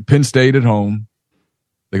Penn State at home.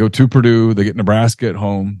 They go to Purdue. They get Nebraska at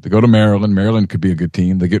home. They go to Maryland. Maryland could be a good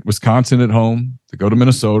team. They get Wisconsin at home. They go to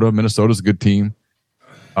Minnesota. Minnesota's a good team.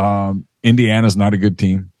 Indiana's not a good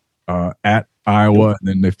team. At Iowa, and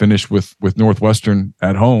then they finish with Northwestern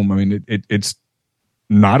at home. I mean, it's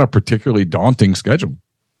not a particularly daunting schedule.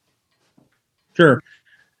 Sure.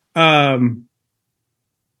 Let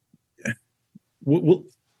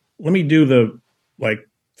me do the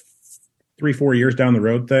 3-4 years down the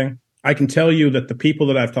road thing. I can tell you that the people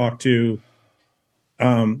that I've talked to,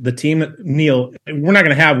 the team that Neil, we're not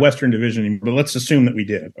going to have Western Division anymore, but let's assume that we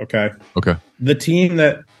did. Okay. The team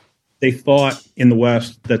that they thought in the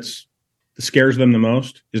West that scares them the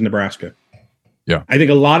most is Nebraska. Yeah. I think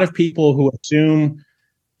a lot of people who assume,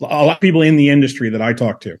 a lot of people in the industry that I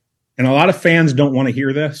talk to, and a lot of fans don't want to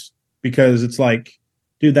hear this because it's like,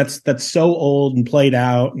 dude, that's so old and played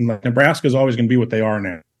out, and Nebraska is always going to be what they are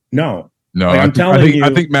now. No, I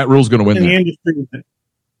think Matt Rule's going to win in there. The industry,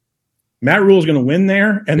 Matt Rule's going to win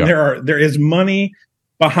there, and there is money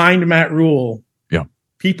behind Matt Rule. Yeah,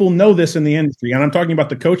 people know this in the industry, and I'm talking about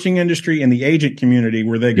the coaching industry and the agent community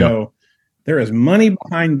where they go, there is money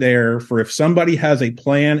behind there for if somebody has a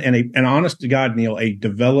plan and an honest to God, Neil, a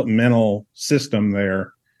developmental system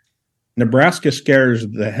there. Nebraska scares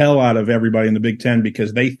the hell out of everybody in the Big Ten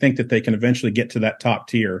because they think that they can eventually get to that top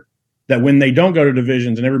tier. That when they don't go to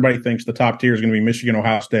divisions and everybody thinks the top tier is going to be Michigan,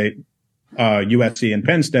 Ohio State, USC, and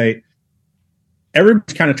Penn State,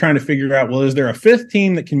 everybody's kind of trying to figure out, well, is there a fifth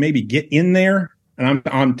team that can maybe get in there? And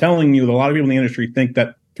I'm telling you that a lot of people in the industry think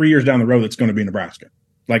that 3 years down the road, it's going to be Nebraska.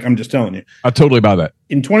 I'm just telling you. I totally buy that.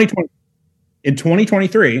 In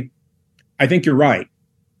 2023, I think you're right.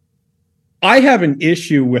 I have an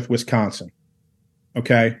issue with Wisconsin.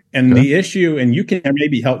 Okay. And the issue, and you can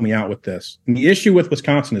maybe help me out with this. And the issue with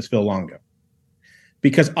Wisconsin is Phil Longo.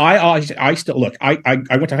 Because I still look, I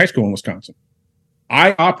went to high school in Wisconsin.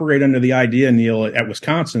 I operate under the idea, Neil, at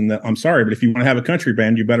Wisconsin that I'm sorry, but if you want to have a country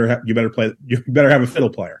band, you better have a fiddle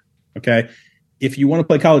player. Okay. If you want to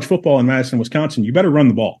play college football in Madison, Wisconsin, you better run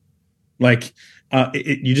the ball.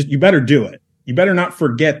 You better do it. You better not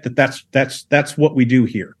forget that that's what we do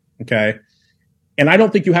here. Okay. And I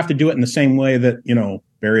don't think you have to do it in the same way that,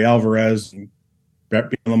 Barry Alvarez and Brett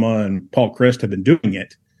Bielema and Paul Chryst have been doing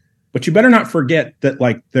it. But you better not forget that,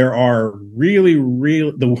 there are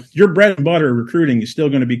your bread and butter recruiting is still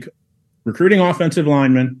going to be recruiting offensive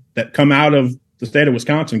linemen that come out of the state of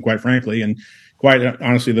Wisconsin, quite frankly, and quite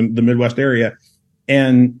honestly, the Midwest area,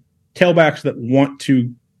 and tailbacks that want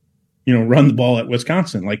to, run the ball at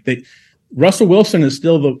Wisconsin. Russell Wilson is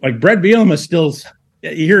still Brett Bielema is still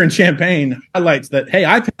here in Champaign highlights that, hey,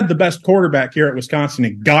 I've had the best quarterback here at Wisconsin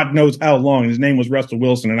and God knows how long. His name was Russell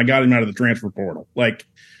Wilson, and I got him out of the transfer portal.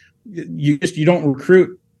 You don't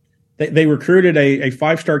recruit. They recruited a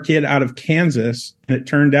 5-star kid out of Kansas, and it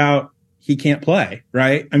turned out he can't play,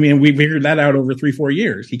 right? I mean, we figured that out over 3-4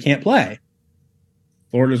 years. He can't play.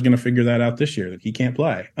 Florida's going to figure that out this year, that he can't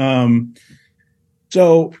play.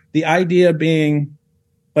 So the idea being,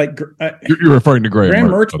 like, you're referring to Graham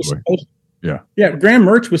Mertz, was supposed, Graham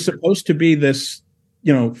Mertz was supposed to be this,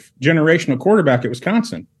 generational quarterback at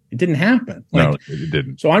Wisconsin. It didn't happen. No, it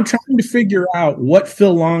didn't. So I'm trying to figure out what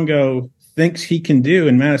Phil Longo thinks he can do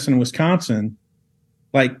in Madison, Wisconsin.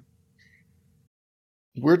 Like,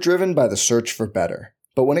 we're driven by the search for better.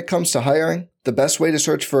 But when it comes to hiring, the best way to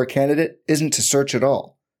search for a candidate isn't to search at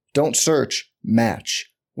all. Don't search,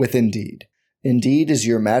 match with Indeed. Indeed is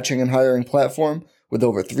your matching and hiring platform with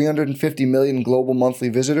over 350 million global monthly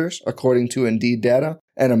visitors, according to Indeed data,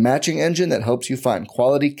 and a matching engine that helps you find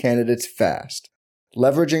quality candidates fast.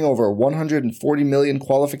 Leveraging over 140 million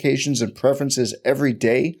qualifications and preferences every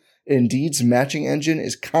day, Indeed's matching engine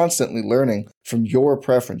is constantly learning from your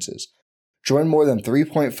preferences. Join more than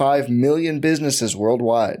 3.5 million businesses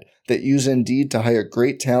worldwide that use Indeed to hire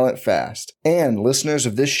great talent fast. And listeners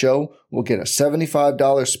of this show will get a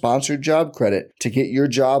 $75 sponsored job credit to get your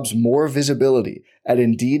jobs more visibility at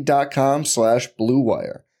Indeed.com/Blue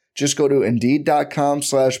Wire. Just go to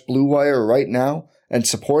Indeed.com/Blue Wire right now and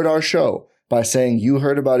support our show by saying you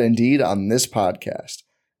heard about Indeed on this podcast.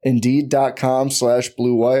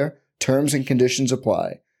 Indeed.com/Blue Wire. Terms and conditions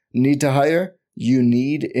apply. Need to hire? You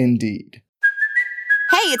need Indeed.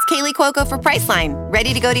 Hey, it's Kaylee Cuoco for Priceline.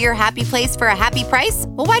 Ready to go to your happy place for a happy price?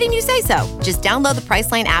 Well, why didn't you say so? Just download the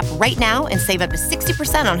Priceline app right now and save up to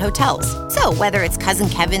 60% on hotels. So whether it's Cousin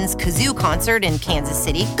Kevin's Kazoo Concert in Kansas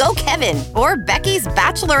City, go Kevin, or Becky's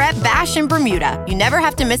Bachelorette Bash in Bermuda, you never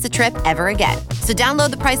have to miss a trip ever again. So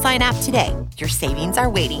download the Priceline app today. Your savings are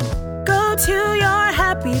waiting. Go to your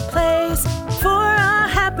happy place for a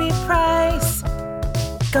happy price.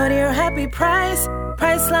 Go to your happy price,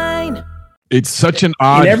 Priceline. It's such an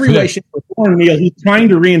odd. In every fit. way, shape, or form, Neil, he's trying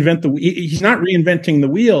to reinvent the. He's not reinventing the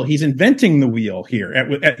wheel. He's inventing the wheel here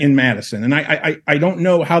in Madison, and I don't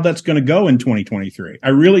know how that's going to go in 2023. I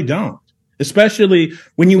really don't. Especially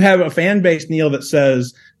when you have a fan base, Neil, that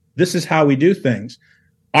says this is how we do things.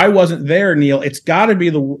 I wasn't there, Neil. It's got to be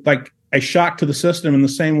a shock to the system in the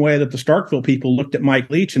same way that the Starkville people looked at Mike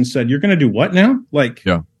Leach and said, "You're going to do what now?"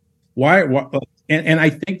 Why? And I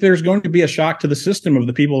think there's going to be a shock to the system of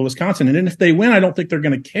the people of Wisconsin. And then if they win, I don't think they're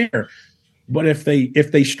going to care. But if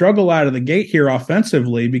they struggle out of the gate here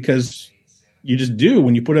offensively, because you just do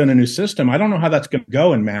when you put in a new system, I don't know how that's going to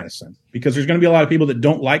go in Madison, because there's going to be a lot of people that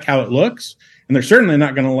don't like how it looks, and they're certainly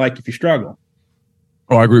not going to like if you struggle.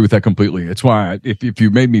 Oh, I agree with that completely. It's why if you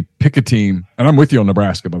made me pick a team, and I'm with you on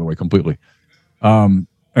Nebraska, by the way, completely. And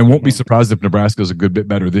won't be surprised if Nebraska is a good bit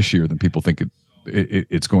better this year than people think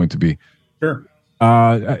it's going to be. Sure.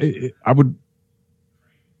 I think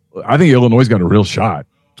Illinois got a real shot.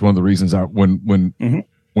 It's one of the reasons when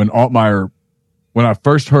Altmaier, when I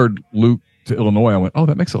first heard Luke to Illinois, I went, "Oh,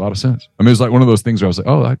 that makes a lot of sense." I mean, it was like one of those things where I was like,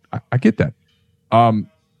 "Oh, I get that."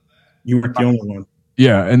 You weren't the only one.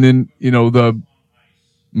 Yeah, and then the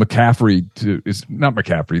McCaffrey it's not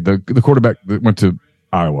McCaffrey, the quarterback that went to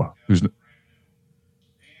Iowa, who's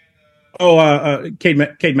Cade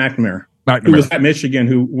McNamara. Who was at Michigan?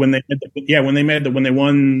 Who when they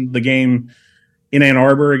won the game in Ann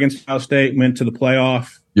Arbor against Ohio State, went to the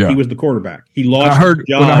playoff. Yeah. He was the quarterback. He lost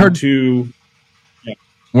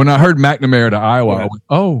when I heard McNamara to Iowa, I went,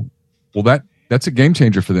 "Oh, well that's a game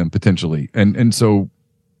changer for them potentially." And so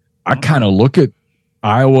I kind of look at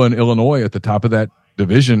Iowa and Illinois at the top of that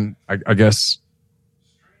division. I guess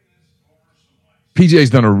PJ's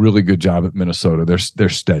done a really good job at Minnesota. They're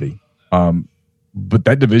steady. But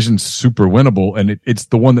that division's super winnable, and it's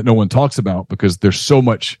the one that no one talks about because there's so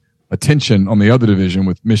much attention on the other division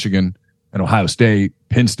with Michigan and Ohio State,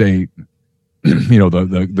 Penn State,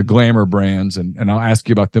 the glamour brands, and I'll ask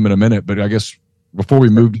you about them in a minute. But I guess before we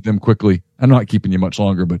move to them quickly, I'm not keeping you much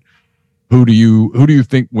longer, but who do you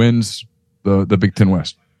think wins the Big Ten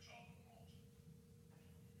West?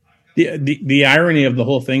 The irony of the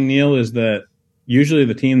whole thing, Neil, is that usually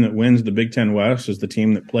the team that wins the Big Ten West is the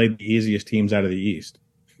team that played the easiest teams out of the East.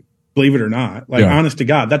 Believe it or not. Honest to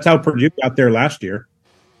God, that's how Purdue got there last year.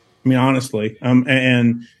 I mean, honestly.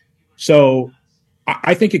 And so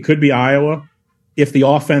I think it could be Iowa if the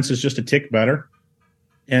offense is just a tick better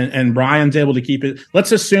and Brian's able to keep it.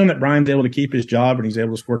 Let's assume that Brian's able to keep his job and he's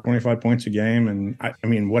able to score 25 points a game. And I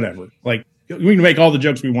mean, whatever. Like, we can make all the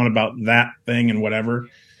jokes we want about that thing and whatever.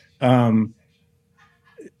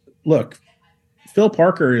 Look, Phil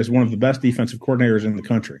Parker is one of the best defensive coordinators in the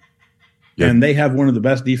country. Yep. And they have one of the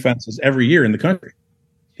best defenses every year in the country.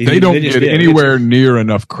 They don't get anywhere near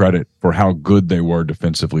enough credit for how good they were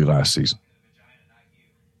defensively last season.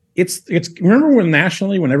 it's remember when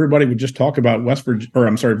nationally when everybody would just talk about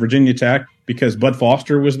Virginia Tech because Bud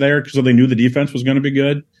Foster was there so they knew the defense was going to be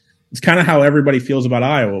good. It's kind of how everybody feels about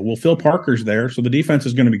Iowa. Well, Phil Parker's there, so the defense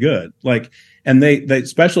is going to be good. And they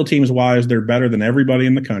special teams wise, they're better than everybody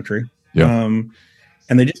in the country. Yeah.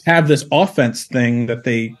 And they just have this offense thing that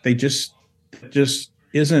they just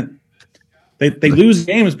isn't. They lose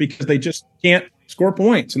games because they just can't score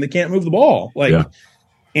points and they can't move the ball.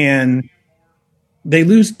 And they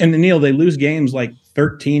lose. And Neil, they lose games like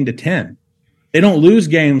 13-10. They don't lose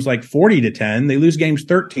games like 40-10. They lose games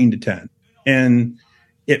 13-10. And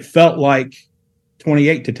it felt like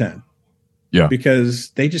 28-10. Yeah.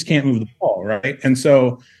 Because they just can't move the ball, right? And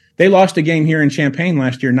so they lost a game here in Champaign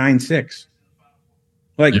last year, 9-6.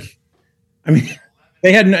 I mean,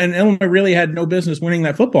 and Illinois really had no business winning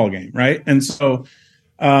that football game, right? And so,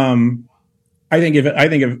 I think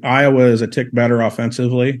if Iowa is a tick better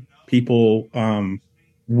offensively, people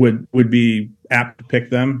would be apt to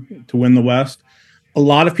pick them to win the West. A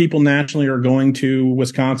lot of people nationally are going to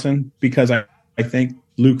Wisconsin because I think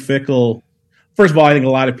Luke Fickell. First of all, I think a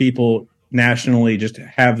lot of people nationally just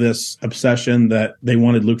have this obsession that they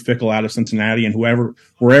wanted Luke Fickell out of Cincinnati, and wherever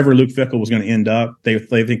Luke Fickell was going to end up, they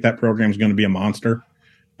think that program is going to be a monster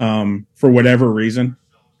for whatever reason.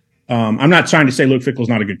 I'm not trying to say Luke Fickell is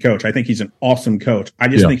not a good coach. I think he's an awesome coach. I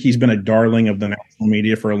just think he's been a darling of the national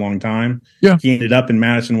media for a long time. Yeah. He ended up in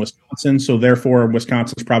Madison, Wisconsin, so therefore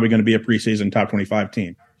Wisconsin's probably going to be a preseason top 25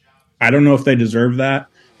 team. I don't know if they deserve that.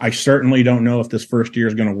 I certainly don't know if this first year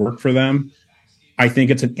is going to work for them. I think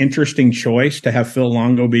it's an interesting choice to have Phil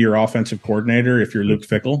Longo be your offensive coordinator if you're Luke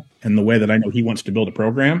Fickell, and the way that I know he wants to build a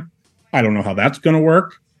program. I don't know how that's going to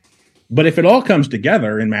work. But if it all comes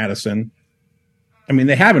together in Madison, I mean,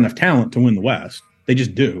 they have enough talent to win the West. They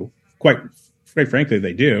just do. Quite frankly,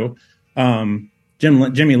 they do.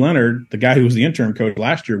 Jimmy Leonard, the guy who was the interim coach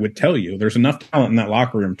last year, would tell you there's enough talent in that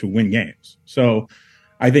locker room to win games. So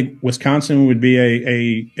I think Wisconsin would be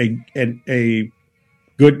a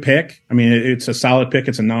good pick. I mean, it's a solid pick.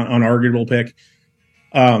 It's an unarguable pick.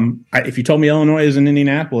 If you told me Illinois is in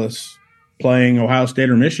Indianapolis playing Ohio State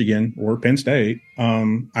or Michigan or Penn State,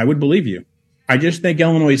 I would believe you. I just think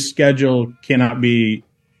Illinois' schedule cannot be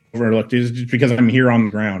overlooked just because I'm here on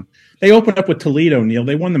the ground. They opened up with Toledo, Neil.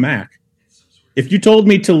 They won the MAC. If you told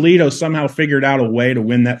me Toledo somehow figured out a way to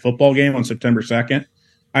win that football game on September 2nd,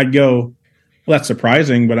 I'd go, well, that's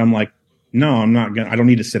surprising, but I'm like, no, I'm not going to. I don't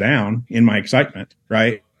need to sit down in my excitement,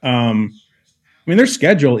 right? I mean, their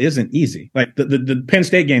schedule isn't easy. Like the Penn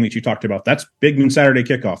State game that you talked about, that's Big Noon Saturday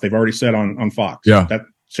kickoff. They've already said on Fox. Yeah.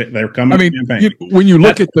 They're coming. I mean, when you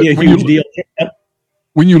look at deal.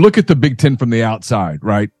 When you look at the Big Ten from the outside,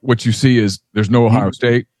 right, what you see is there's no Ohio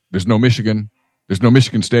State, there's no Michigan, there's no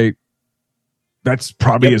Michigan State. That's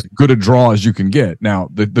probably as good a draw as you can get. Now,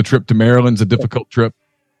 the trip to Maryland's a difficult trip.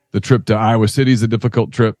 The trip to Iowa City is a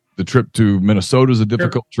difficult trip. The trip to Minnesota is a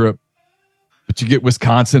difficult trip. But you get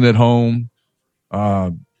Wisconsin at home.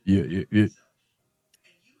 No Big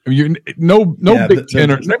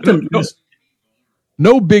Ten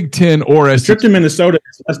no Big Ten or the trip to Minnesota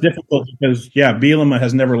is less difficult because Bielema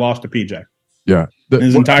has never lost to PJ. Yeah, in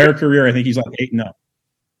his entire career, I think he's like 8-0.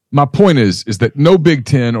 My point is that no Big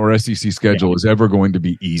Ten or SEC schedule is ever going to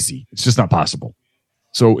be easy. It's just not possible.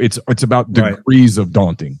 So it's about degrees of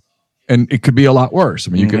daunting, and it could be a lot worse.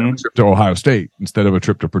 I mean, you could have a trip to Ohio State instead of a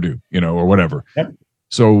trip to Purdue, or whatever. Yep.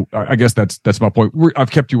 So I guess that's my point. I've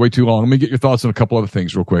kept you way too long. Let me get your thoughts on a couple other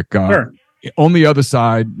things real quick. Sure. On the other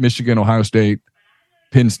side, Michigan, Ohio State,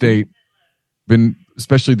 Penn State, been,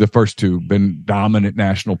 especially the first two, been dominant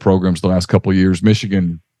national programs the last couple of years.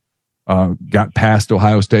 Michigan got past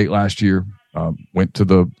Ohio State last year, went to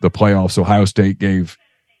the playoffs. Ohio State gave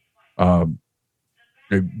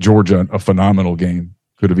Georgia a phenomenal game.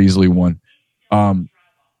 Could have easily won.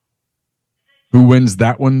 Who wins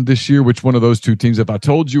that one this year? Which one of those two teams? If I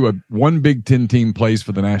told you one Big Ten team plays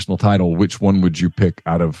for the national title, which one would you pick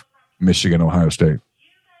out of Michigan, Ohio State?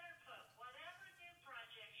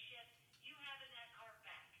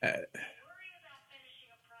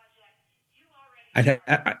 I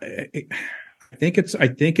think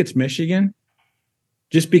it's Michigan,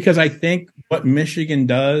 just because I think what Michigan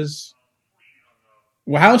does.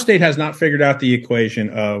 Ohio State has not figured out the equation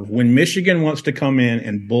of when Michigan wants to come in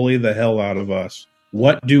and bully the hell out of us,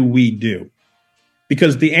 what do we do?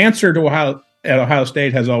 Because the answer to Ohio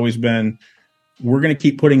State has always been, we're going to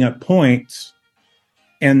keep putting up points.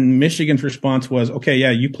 And Michigan's response was, okay, yeah,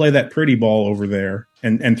 you play that pretty ball over there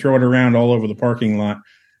and throw it around all over the parking lot.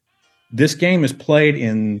 This game is played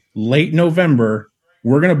in late November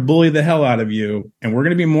we're going to bully the hell out of you, and we're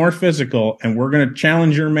going to be more physical, and we're going to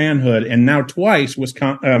challenge your manhood. And now twice,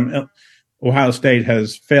 Ohio State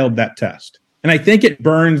has failed that test. And I think it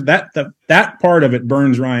burns that part of it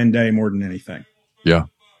burns Ryan Day more than anything. Yeah.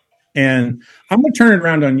 And I'm going to turn it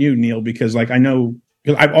around on you, Neil, because I know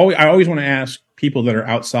I always want to ask people that are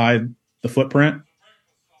outside the footprint,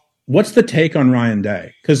 what's the take on Ryan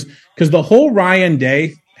Day? Because the whole Ryan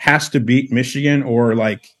Day has to beat Michigan or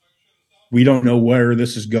we don't know where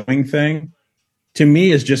this is going thing, to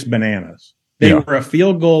me is just bananas. They were a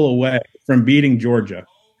field goal away from beating Georgia,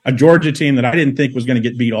 a Georgia team that I didn't think was going to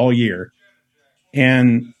get beat all year.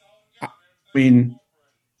 And I mean,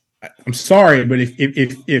 I'm sorry, but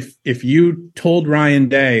if you told Ryan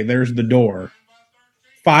Day there's the door,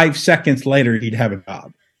 5 seconds later he'd have a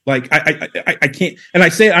job. I can't, and I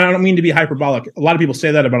don't mean to be hyperbolic. A lot of people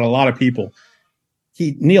say that about a lot of people.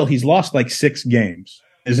 He's lost 6 games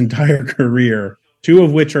his entire career, 2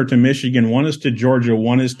 of which are to Michigan, 1 is to Georgia,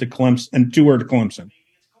 1 is to Clemson, and 2 are to Clemson.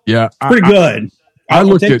 Yeah, pretty good.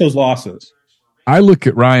 I'll take those losses. I look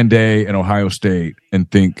at Ryan Day and Ohio State and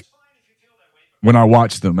think, when I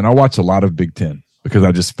watch them, and I watch a lot of Big Ten because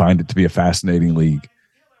I just find it to be a fascinating league.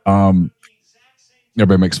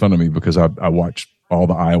 Everybody makes fun of me because I watch all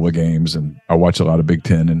the Iowa games and I watch a lot of Big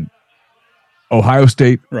Ten, and Ohio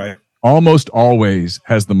State almost always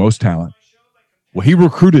has the most talent. Well, he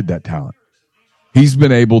recruited that talent. He's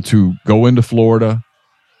been able to go into Florida,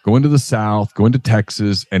 go into the South, go into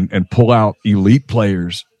Texas, and pull out elite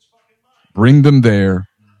players, bring them there,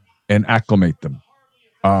 and acclimate them.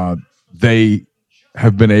 They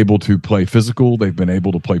have been able to play physical. They've been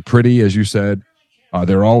able to play pretty, as you said.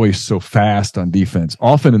 They're always so fast on defense.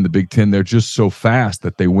 Often in the Big Ten, they're just so fast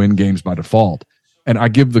that they win games by default. And I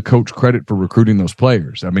give the coach credit for recruiting those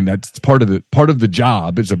players. I mean, that's part of the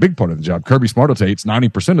job. It's a big part of the job. Kirby Smart will tell you it's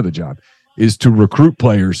 90% of the job is to recruit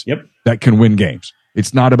players that can win games.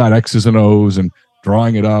 It's not about X's and O's and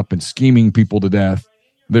drawing it up and scheming people to death.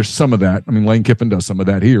 There's some of that. I mean, Lane Kiffin does some of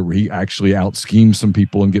that here where he actually out-schemes some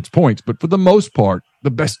people and gets points. But for the most part,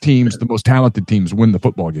 the best teams, the most talented teams win the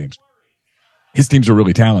football games. His teams are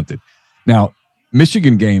really talented. Now,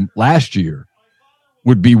 Michigan game last year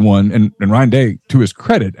would be one, and Ryan Day, to his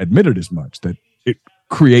credit, admitted as much, that it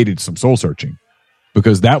created some soul-searching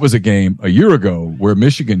because that was a game a year ago where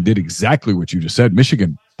Michigan did exactly what you just said.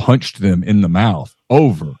 Michigan punched them in the mouth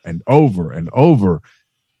over and over and over,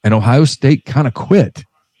 and Ohio State kind of quit.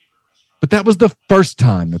 But that was the first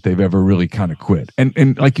time that they've ever really kind of quit.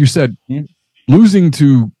 And like you said, losing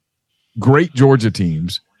to great Georgia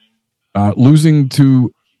teams, losing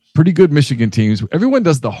to pretty good Michigan teams. Everyone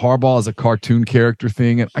does the Harbaugh as a cartoon character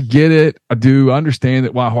thing, and I get it. I do. I understand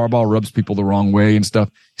that why Harbaugh rubs people the wrong way and stuff.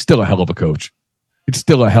 He's still a hell of a coach. It's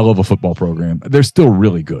still a hell of a football program. They're still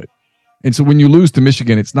really good. And so when you lose to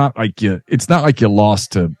Michigan, it's not like you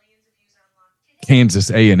lost to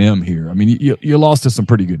Kansas A&M here. I mean, you lost to some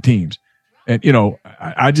pretty good teams. And,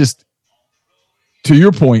 I just, to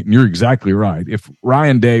your point, and you're exactly right, if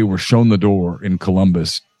Ryan Day were shown the door in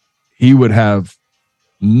Columbus, he would have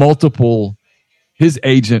his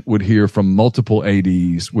agent would hear from multiple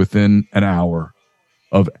ADs within an hour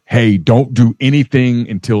of, hey, don't do anything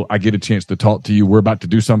until I get a chance to talk to you. We're about to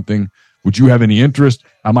do something. Would you have any interest?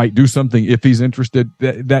 I might do something if he's interested.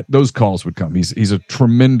 That those calls would come. He's a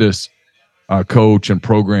tremendous coach and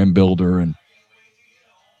program builder. And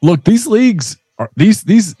look, these leagues are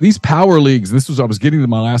these power leagues. I was getting to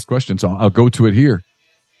my last question, so I'll go to it here.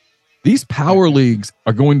 These power leagues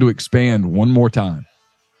are going to expand one more time.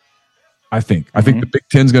 I think the Big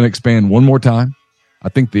Ten's going to expand one more time. I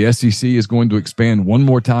think the SEC is going to expand one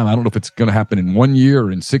more time. I don't know if it's going to happen in 1 year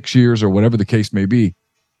or in 6 years or whatever the case may be.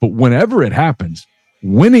 But whenever it happens,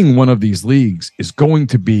 winning one of these leagues is going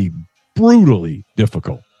to be brutally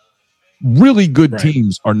difficult. Really good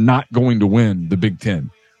teams are not going to win the Big Ten.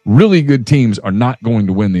 Really good teams are not going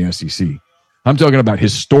to win the SEC. I'm talking about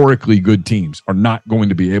historically good teams are not going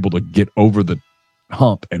to be able to get over the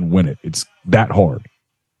hump and win it. It's that hard.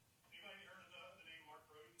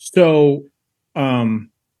 So,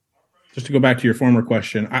 just to go back to your former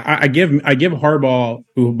question, I give Harbaugh,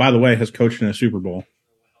 who by the way has coached in a Super Bowl.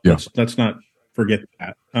 Yes, let's not forget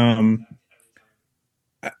that.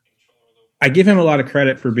 I give him a lot of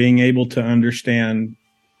credit for being able to understand.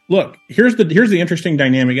 Look, here's the interesting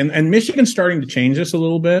dynamic, and Michigan's starting to change this a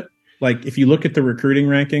little bit. Like if you look at the recruiting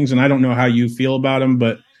rankings, and I don't know how you feel about them,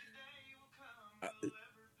 but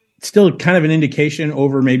it's still kind of an indication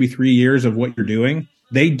over maybe 3 years of what you're doing.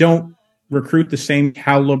 They don't recruit the same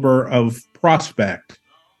caliber of prospect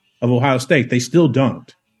of Ohio State. They still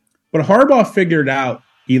don't. But Harbaugh figured out,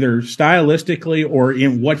 either stylistically or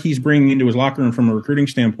in what he's bringing into his locker room from a recruiting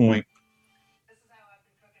standpoint,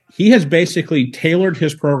 he has basically tailored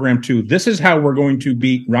his program to, this is how we're going to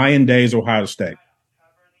beat Ryan Day's Ohio State.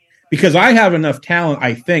 Because I have enough talent,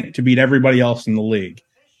 I think, to beat everybody else in the league,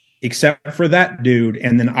 except for that dude.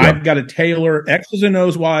 And then I've got to tailor X's and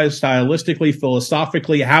O's wise, stylistically,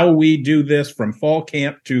 philosophically, how we do this from fall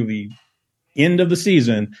camp to the end of the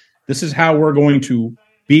season. This is how we're going to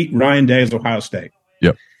beat Ryan Day's Ohio State.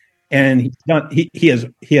 Yep. And he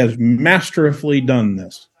has masterfully done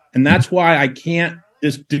this. And that's why I can't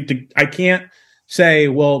say,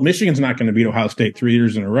 well, Michigan's not going to beat Ohio State 3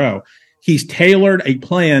 years in a row. He's tailored a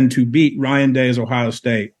plan to beat Ryan Day's Ohio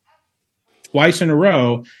State twice in a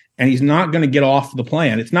row, and he's not going to get off the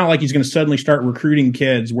plan. It's not like he's going to suddenly start recruiting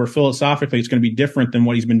kids where philosophically it's going to be different than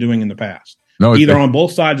what he's been doing in the past. No, either on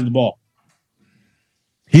both sides of the ball.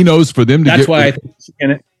 He knows for them to that's get why I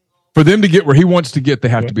think for them to get where he wants to get, they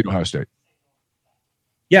have to beat Ohio State.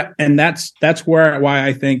 Yeah, and that's why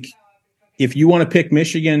I think if you want to pick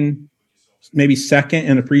Michigan maybe second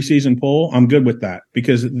in a preseason poll, I'm good with that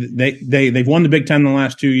because they've won the Big Ten in the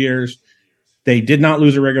last 2 years. They did not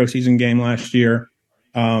lose a regular season game last year.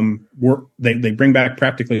 They bring back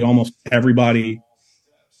practically almost everybody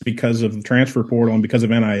because of the transfer portal and because of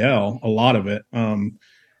NIL, a lot of it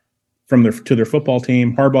from their football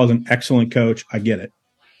team. Harbaugh's an excellent coach. I get it.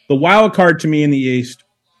 The wild card to me in the East,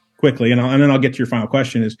 quickly, and then I'll get to your final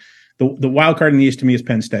question, is the wild card in the East to me is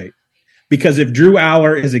Penn State. Because if Drew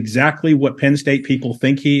Aller is exactly what Penn State people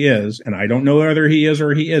think he is, and I don't know whether he is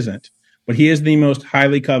or he isn't, but he is the most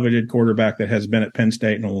highly coveted quarterback that has been at Penn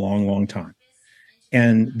State in a long, long time.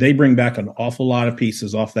 And they bring back an awful lot of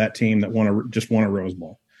pieces off that team that want a Rose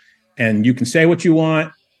Bowl. And you can say what you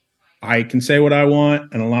want. I can say what I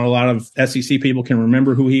want. And a lot of SEC people can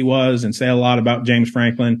remember who he was and say a lot about James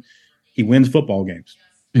Franklin. He wins football games.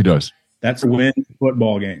 He does. That's win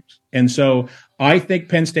football games. And so I think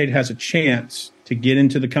Penn State has a chance to get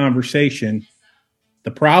into the conversation.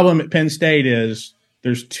 The problem at Penn State is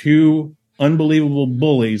there's two unbelievable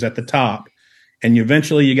bullies at the top, and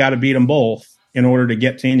eventually you got to beat them both in order to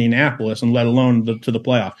get to Indianapolis and let alone to the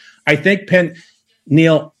playoff. I think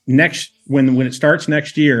Neil, when it starts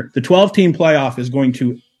next year, the 12-team playoff is going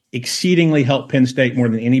to exceedingly help Penn State more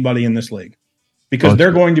than anybody in this league because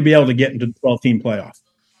they're going to be able to get into the 12-team playoff.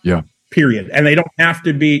 Yeah. Period. And they don't have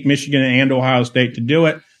to beat Michigan and Ohio State to do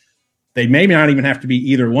it. They may not even have to be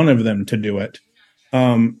either one of them to do it.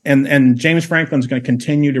 And James Franklin's going to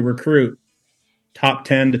continue to recruit top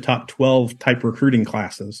 10 to top 12 type recruiting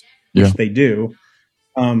classes, which they do.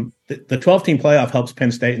 The 12-team playoff helps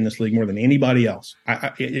Penn State in this league more than anybody else.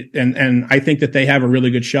 And I think that they have a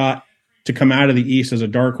really good shot to come out of the East as a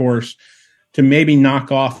dark horse to maybe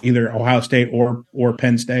knock off either Ohio State or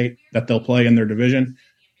Penn State that they'll play in their division.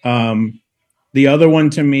 The other one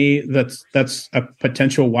to me that's a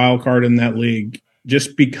potential wild card in that league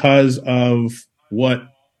just because of what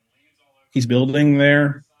he's building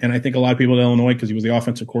there. And I think a lot of people at Illinois, because he was the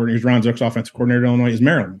offensive coordinator, he was Ron Zook's offensive coordinator at Illinois, is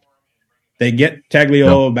Maryland. They get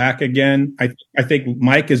Tagliolo back again. I think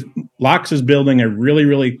Locks is building a really,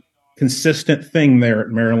 really consistent thing there at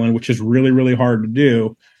Maryland, which is really, really hard to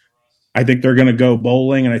do. I think they're going to go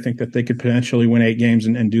bowling, and I think that they could potentially win 8 games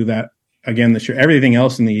and do that again this year. Everything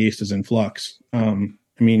else in the East is in flux. I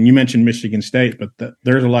mean, you mentioned Michigan State, but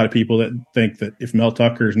there's a lot of people that think that if Mel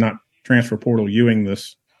Tucker is not transfer portal Ewing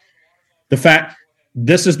this,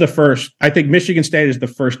 this is the first. I think Michigan State is the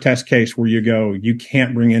first test case where you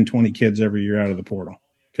can't bring in 20 kids every year out of the portal,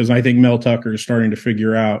 because I think Mel Tucker is starting to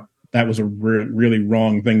figure out that was a really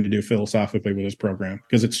wrong thing to do philosophically with his program,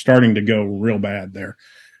 because it's starting to go real bad there.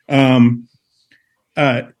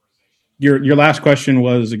 Your last question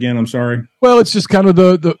was, again, I'm sorry. Well, it's just kind of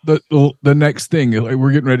the next thing. Like,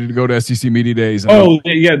 we're getting ready to go to SEC Media Days.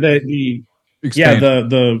 The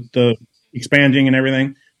expanding and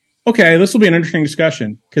everything. Okay, this will be an interesting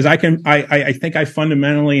discussion, because I think I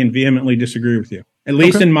fundamentally and vehemently disagree with you, at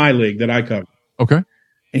least in my league that I cover. Okay. And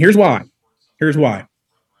here's why.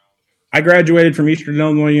 I graduated from Eastern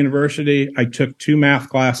Illinois University. I took 2 math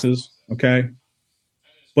classes. Okay.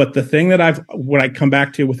 But the thing that what I come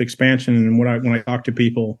back to with expansion, and when I talk to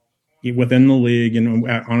people within the league and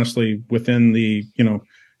honestly within the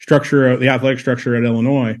structure, the athletic structure at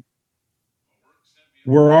Illinois,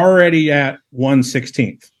 we're already at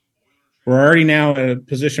 1/16. We're already now at a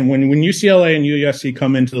position when UCLA and USC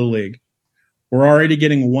come into the league, we're already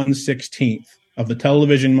getting 1/16 of the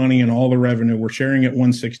television money and all the revenue. We're sharing at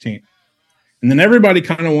 1/16. And then everybody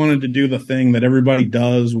kind of wanted to do the thing that everybody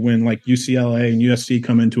does when like UCLA and USC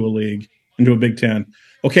come into a league, into a Big Ten.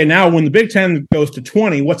 Okay, now when the Big Ten goes to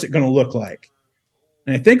 20, what's it going to look like?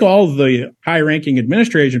 And I think all of the high-ranking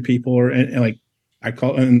administration people, and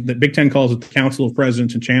the Big Ten calls it the Council of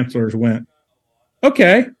Presidents and Chancellors, went,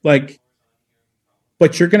 okay, like,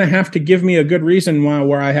 but you're going to have to give me a good reason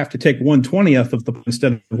where I have to take 1/20th of the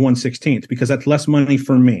instead of 1/16th, because that's less money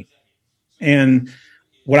for me. And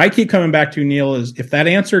what I keep coming back to, Neil, is if that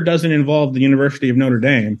answer doesn't involve the University of Notre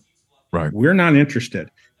Dame, right, we're not interested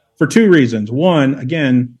for two reasons. One,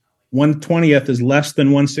 again, 1/20th is less than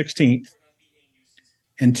 1/16th.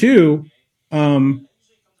 And two,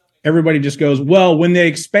 everybody just goes, well, when they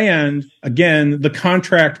expand, again, the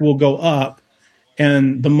contract will go up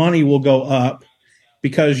and the money will go up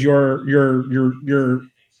because your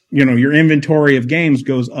inventory of games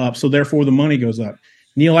goes up. So therefore the money goes up.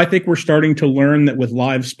 Neil, I think we're starting to learn that with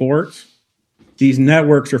live sports, these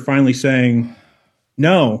networks are finally saying,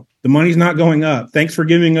 no, the money's not going up. Thanks for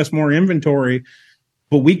giving us more inventory,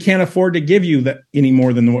 but we can't afford to give you that any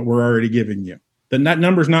more than what we're already giving you. That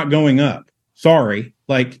number's not going up. Sorry.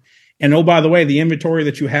 And oh, by the way, the inventory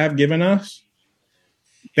that you have given us,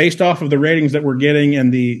 based off of the ratings that we're getting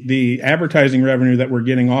and the advertising revenue that we're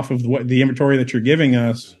getting off of the inventory that you're giving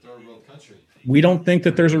us, we don't think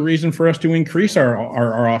that there's a reason for us to increase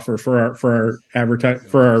our offer for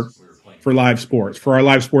live sports, for our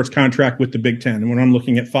live sports contract with the Big Ten. And when I'm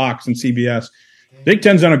looking at Fox and CBS, Big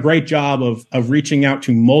Ten's done a great job of reaching out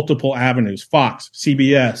to multiple avenues: Fox,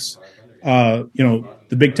 CBS,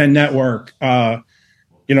 the Big Ten Network,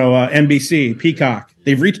 NBC, Peacock.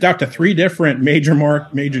 They've reached out to 3 different major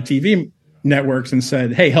TV networks and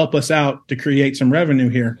said, hey, help us out to create some revenue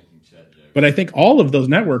here. But I think all of those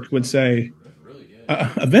networks would say,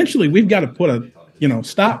 eventually we've got to put a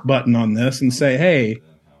stop button on this and say, hey,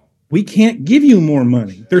 we can't give you more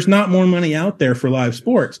money. There's not more money out there for live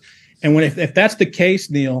sports. And if that's the case,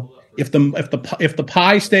 Neil, if the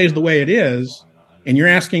pie stays the way it is, and you're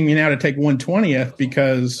asking me now to take 1/20th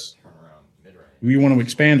because we want to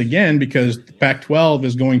expand again because the Pac-12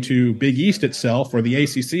 is going to Big East itself, or the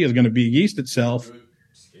ACC is going to Big East itself.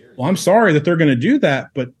 Well, I'm sorry that they're going to do that,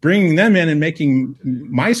 but bringing them in and making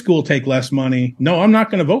my school take less money, no, I'm not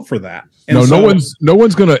going to vote for that. And no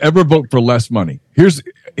one's going to ever vote for less money. Here's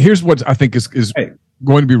what I think is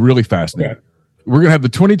going to be really fascinating. Okay. We're going to have the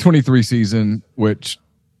 2023 season, which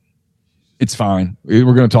it's fine. We're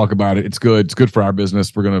going to talk about it. It's good. It's good for our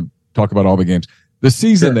business. We're going to talk about all the games. The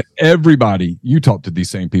season that everybody, you talk to these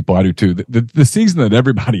same people, I do too. The season that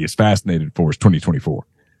everybody is fascinated for is 2024.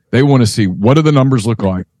 They want to see, what do the numbers look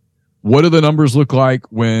like? What do the numbers look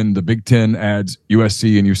like when the Big Ten adds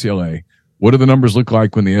USC and UCLA? What do the numbers look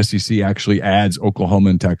like when the SEC actually adds Oklahoma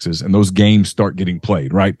and Texas and those games start getting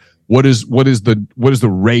played, right? What is the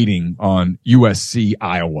rating on USC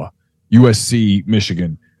Iowa, USC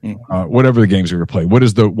Michigan, whatever the games are going to play? What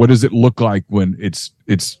does it look like when it's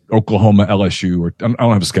Oklahoma LSU, or I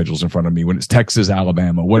don't have the schedules in front of me, when it's Texas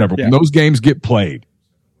Alabama, whatever. Yeah. When those games get played,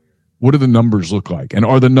 what do the numbers look like? And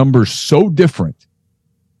are the numbers so different?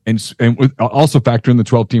 And also factor in the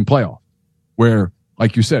 12-team playoff, where,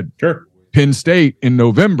 like you said, sure, Penn State in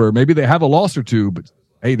November, maybe they have a loss or two, but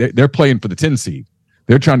hey, they're playing for the 10 seed.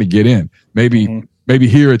 They're trying to get in. Maybe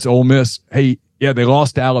here it's Ole Miss. Hey, yeah, they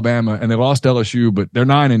lost to Alabama and they lost to LSU, but they're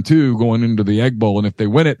 9-2 going into the Egg Bowl, and if they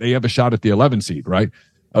win it, they have a shot at the 11 seed, right?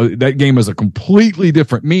 That game has a completely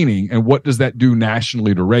different meaning, and what does that do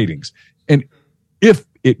nationally to ratings? And if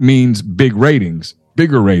it means bigger ratings,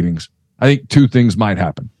 I think 2 things might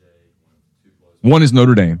happen. One is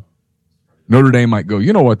Notre Dame. Notre Dame might go,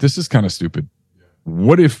 you know what, this is kind of stupid.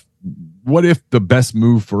 What if the best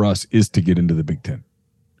move for us is to get into the Big Ten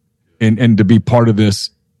and to be part of this?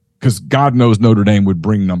 Because God knows Notre Dame would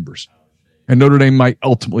bring numbers. And Notre Dame might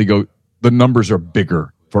ultimately go, the numbers are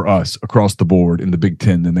bigger for us across the board in the Big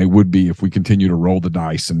Ten than they would be if we continue to roll the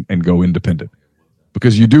dice and go independent.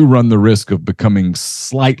 Because you do run the risk of becoming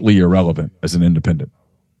slightly irrelevant as an independent.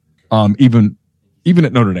 Even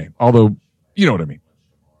at Notre Dame, although you know what I mean.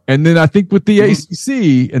 And then I think with the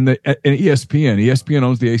ACC and ESPN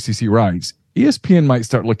owns the ACC rights. ESPN might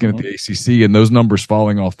start looking at the ACC and those numbers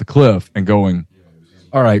falling off the cliff and going,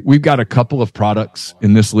 all right, we've got a couple of products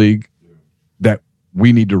in this league that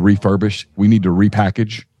we need to refurbish. We need to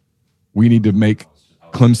repackage. We need to make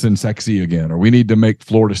Clemson sexy again, or we need to make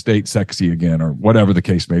Florida State sexy again, or whatever the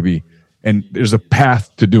case may be. And there's a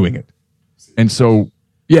path to doing it. And so,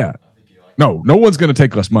 yeah, no one's going to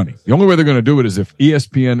take less money. The only way they're going to do it is if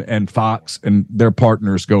ESPN and Fox and their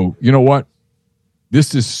partners go, you know what?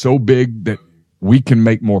 This is so big that we can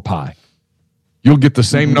make more pie. You'll get the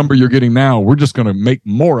same number you're getting now. We're just going to make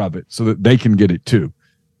more of it so that they can get it too.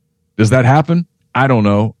 Does that happen? I don't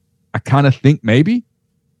know. I kind of think maybe.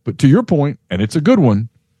 But to your point, and it's a good one,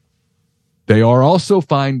 they are also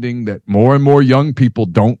finding that more and more young people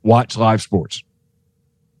don't watch live sports.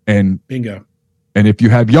 And bingo. And if you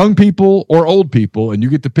have young people or old people and you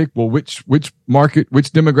get to pick, well, which market, which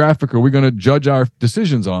demographic are we going to judge our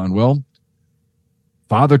decisions on? Well,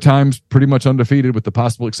 Father Time's pretty much undefeated with the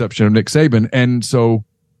possible exception of Nick Saban. And so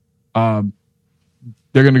they're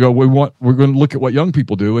going to go, we're going to look at what young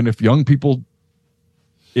people do. And if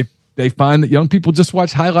they find that young people just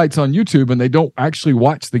watch highlights on YouTube and they don't actually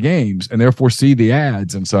watch the games and therefore see the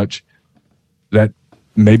ads and such, that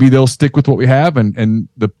maybe they'll stick with what we have. And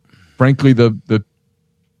frankly, the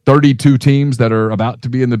 32 teams that are about to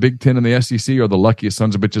be in the Big Ten and the SEC are the luckiest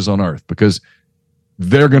sons of bitches on earth, because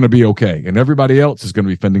they're going to be okay, and everybody else is going to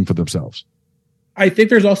be fending for themselves. I think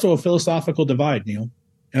there's also a philosophical divide, Neil,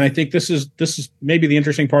 and I think this is maybe the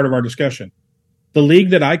interesting part of our discussion. The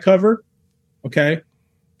league that I cover, okay,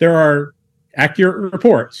 there are accurate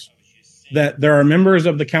reports that there are members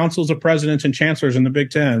of the councils of presidents and chancellors in the Big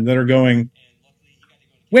Ten that are going,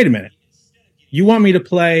 wait a minute, you want me to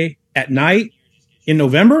play at night in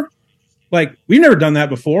November? Like, we've never done that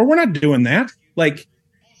before. We're not doing that. Like,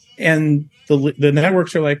 and the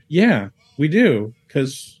networks are like, yeah, we do,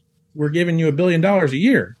 because we're giving you $1 billion a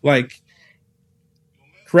year. Like,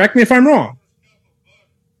 correct me if I'm wrong,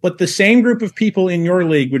 but the same group of people in your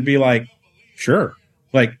league would be like, sure.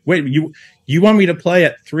 Like, wait, you want me to play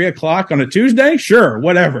at 3:00 on a Tuesday? Sure,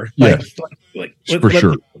 whatever. Yeah,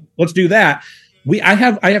 Let's do that. I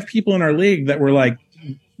have people in our league that were like,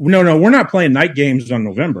 no, we're not playing night games on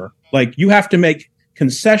November. Like, you have to make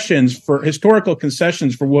historical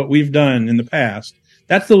concessions for what we've done in the past.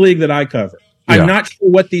 That's the league that I cover. Yeah. I'm not sure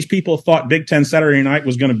what these people thought Big Ten Saturday night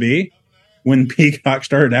was going to be when Peacock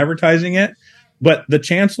started advertising it. But the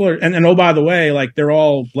chancellor, and oh, by the way, like, they're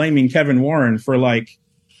all blaming Kevin Warren for, like,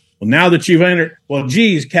 well, now that you've entered, well,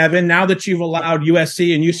 geez, Kevin, now that you've allowed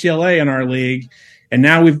USC and UCLA in our league, and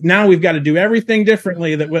now we've got to do everything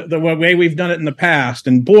differently the way we've done it in the past.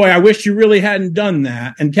 And boy, I wish you really hadn't done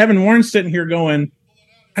that. And Kevin Warren's sitting here going,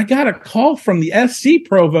 I got a call from the SC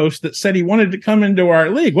provost that said he wanted to come into our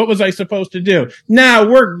league. What was I supposed to do? Now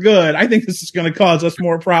we're good. I think this is going to cause us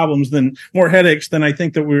more headaches than I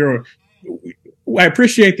think that we were. I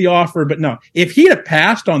appreciate the offer, but no, if he'd have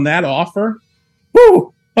passed on that offer,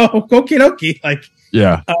 whoo, oh, okie dokie. Like,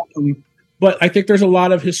 yeah. But I think there's a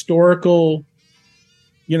lot of historical,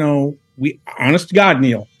 honest to God,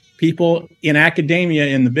 Neil, people in academia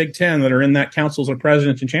in the Big Ten that are in that councils of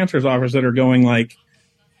presidents and chancellors office that are going like,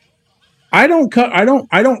 I don't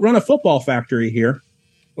run a football factory here.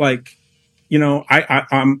 Like,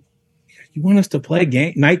 I'm, you want us to play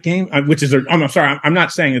night game, which is, I'm sorry, I'm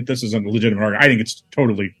not saying that this is a legitimate argument. I think it's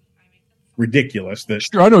totally ridiculous that.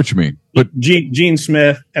 Sure, I know what you mean. But Gene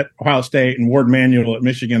Smith at Ohio State and Ward Manuel at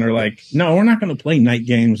Michigan are like, no, we're not going to play night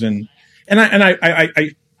games. And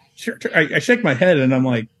I shake my head and I'm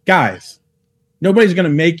like, guys, nobody's going to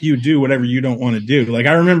make you do whatever you don't want to do. Like,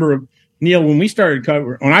 I remember, Neil, when we started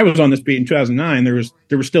when I was on this beat in 2009,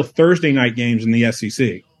 there were still Thursday night games in the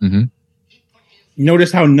SEC. Mm-hmm.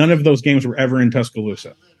 Notice how none of those games were ever in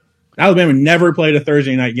Tuscaloosa. Alabama never played a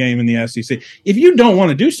Thursday night game in the SEC. If you don't want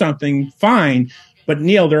to do something, fine. But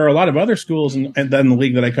Neil, there are a lot of other schools in the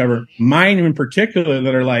league that I cover, mine in particular,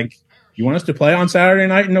 that are like, you want us to play on Saturday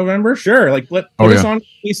night in November? Sure. Like, put us on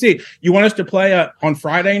PC. You want us to play on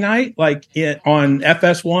Friday night, like on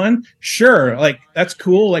FS1? Sure. Like, that's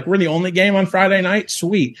cool. Like, we're the only game on Friday night.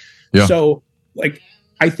 Sweet. Yeah. So, like,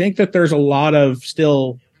 I think that there's a lot of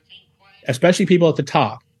still, especially people at the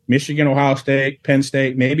top, Michigan, Ohio State, Penn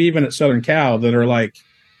State, maybe even at Southern Cal, that are like,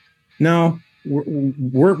 no,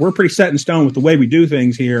 we're pretty set in stone with the way we do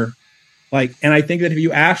things here. Like, and I think that if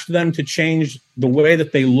you ask them to change the way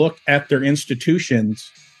that they look at their institutions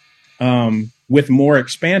with more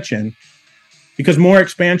expansion, because more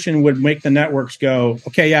expansion would make the networks go,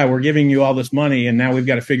 okay, yeah, we're giving you all this money, and now we've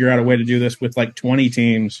got to figure out a way to do this with like 20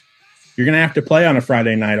 teams. You're going to have to play on a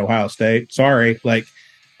Friday night, Ohio State. Sorry. Like,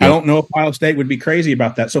 I don't know if Ohio State would be crazy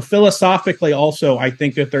about that. So philosophically also, I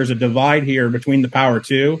think that there's a divide here between the Power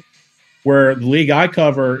Two, where the league I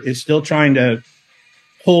cover is still trying to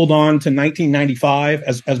hold on to 1995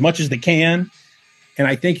 as much as they can. And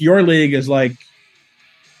I think your league is like,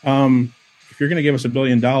 if you're going to give us $1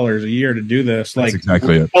 billion a year to do this, like,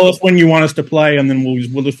 exactly it. Tell us when you want us to play, and then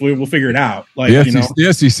we'll figure it out. Like,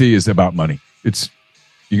 the SEC is about money. It's,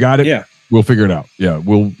 you got it. Yeah. We'll figure it out. Yeah.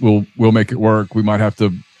 We'll make it work. We might have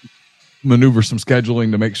to maneuver some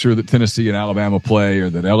scheduling to make sure that Tennessee and Alabama play,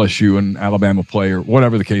 or that LSU and Alabama play, or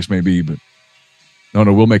whatever the case may be. But no,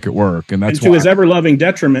 we'll make it work. And that's to his ever-loving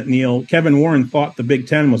detriment, Neil, Kevin Warren thought the Big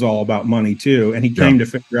Ten was all about money too, and he came to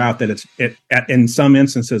figure out that in some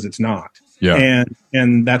instances it's not. Yeah.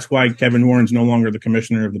 And that's why Kevin Warren's no longer the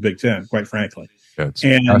commissioner of the Big Ten, quite frankly. That's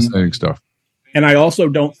fascinating stuff. And I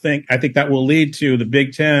also I think that will lead to the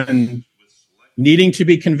Big Ten needing to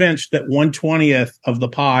be convinced that 1/20th of the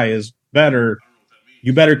pie is better.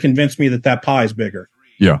 You better convince me that pie is bigger.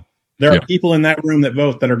 Yeah. There are people in that room that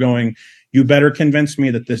vote that are going, you better convince me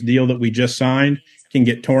that this deal that we just signed can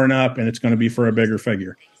get torn up and it's going to be for a bigger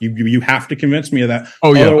figure. You have to convince me of that.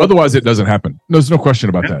 Oh, yeah. Otherwise, it doesn't happen. There's no question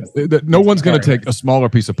about that. No one's going to take a smaller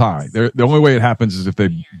piece of pie. The only way it happens is if they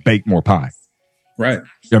bake more pie. Right.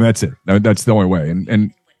 Yeah, that's it. That's the only way.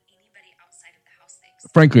 And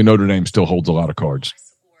frankly, Notre Dame still holds a lot of cards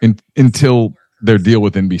until their deal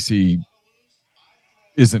with NBC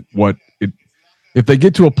isn't what it. If they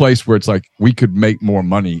get to a place where it's like we could make more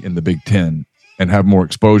money in the Big Ten and have more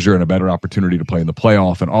exposure and a better opportunity to play in the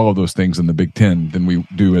playoff and all of those things in the Big Ten than we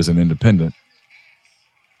do as an independent,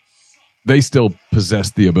 they still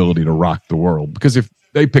possess the ability to rock the world. Because if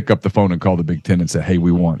they pick up the phone and call the Big Ten and say, hey,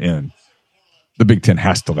 we want in, the Big Ten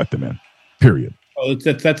has to let them in, period. Well,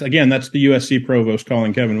 that's the USC provost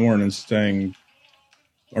calling Kevin Warren and saying,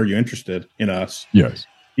 are you interested in us? Yes.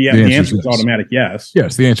 The answer is automatic yes.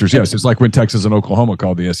 Yes, the answer is yes. It's like when Texas and Oklahoma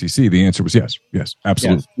called the SEC. The answer was yes. Yes,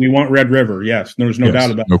 absolutely. Yes. We want Red River. Yes, there's no doubt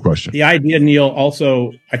about it. No question. The idea, Neil,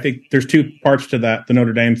 also, I think there's two parts to that, the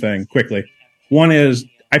Notre Dame thing, quickly. One is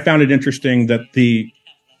I found it interesting that the,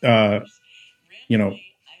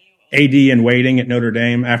 AD in waiting at Notre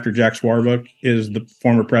Dame after Jack Swarbrick is the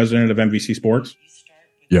former president of NBC Sports.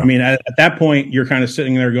 Yeah. I mean, at that point, you're kind of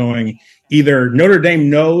sitting there going, either Notre Dame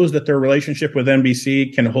knows that their relationship with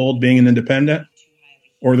NBC can hold being an independent,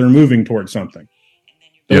 or they're moving towards something.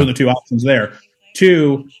 Those are the two options there.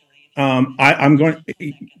 Two,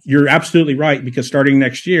 you're absolutely right, because starting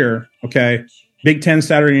next year, okay, Big Ten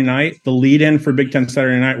Saturday night, the lead-in for Big Ten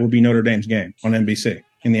Saturday night will be Notre Dame's game on NBC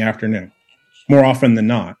in the afternoon, more often than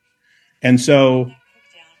not. And so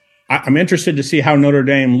I'm interested to see how Notre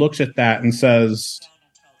Dame looks at that and says,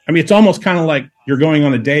 I mean, it's almost kind of like you're going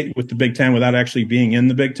on a date with the Big Ten without actually being in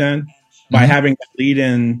the Big Ten by having that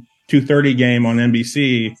lead-in 2:30 game on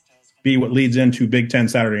NBC be what leads into Big Ten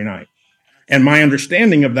Saturday night. And my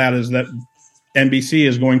understanding of that is that NBC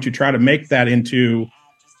is going to try to make that into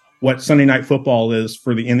what Sunday Night Football is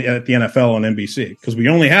for the NFL on NBC, because we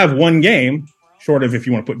only have one game, short of if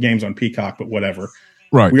you want to put games on Peacock, but whatever.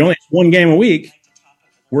 Right. We only have one game a week.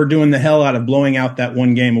 We're doing the hell out of blowing out that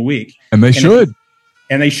one game a week. And they should.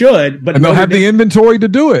 And they should, but they'll have the inventory to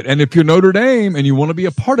do it. And if you're Notre Dame and you want to be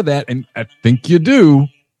a part of that, and I think you do,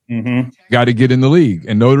 got to get in the league.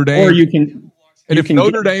 And Notre Dame, or you can. And if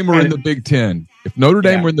Notre Dame were in the Big Ten, Notre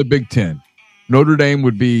Dame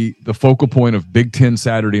would be the focal point of Big Ten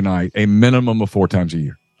Saturday night, a minimum of 4 times a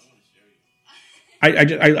year.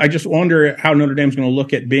 I just wonder how Notre Dame's going to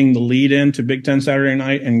look at being the lead-in to Big Ten Saturday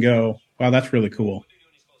night and go, wow, that's really cool.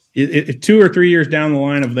 2 or 3 years down the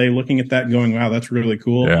line, of they looking at that and going, wow, that's really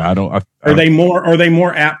cool? Yeah, Are they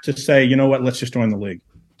more apt to say, you know what, let's just join the league?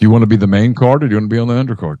 Do you want to be the main card, or do you want to be on the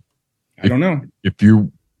undercard? I don't know. If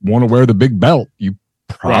you want to wear the big belt, you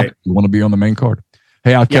probably want to be on the main card.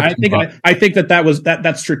 Hey, I think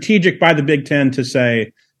that's strategic by the Big Ten to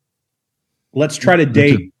say, let's try to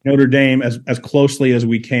date Notre Dame as closely as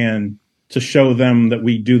we can to show them that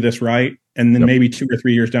we do this right. And then maybe 2 or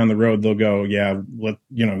 3 years down the road, they'll go, yeah,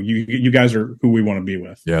 you guys are who we want to be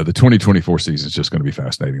with. Yeah, the 2024 season is just going to be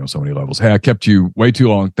fascinating on so many levels. Hey, I kept you way too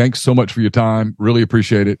long. Thanks so much for your time. Really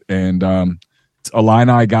appreciate it. And it's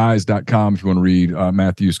IlliniGuys.com if you want to read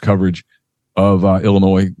Matthew's coverage of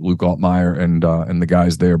Illinois, Luke Altmaier, and the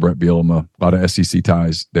guys there, Brett Bielema, a lot of SEC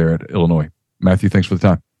ties there at Illinois. Matthew, thanks for the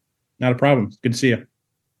time. Not a problem. Good to see you.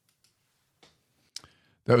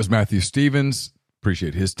 That was Matthew Stevens.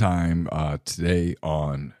 Appreciate his time today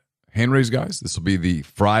on Hand Raise Guys. This will be the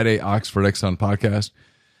Friday Oxford Exxon podcast.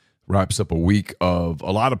 Wraps up a week of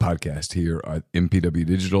a lot of podcasts here at MPW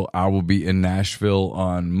Digital. I will be in Nashville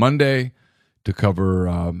on Monday to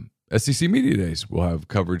cover SEC Media Days. We'll have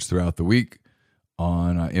coverage throughout the week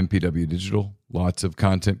on MPW Digital. Lots of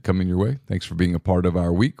content coming your way. Thanks for being a part of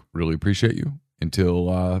our week. Really appreciate you.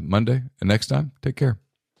 Until Monday and next time, take care.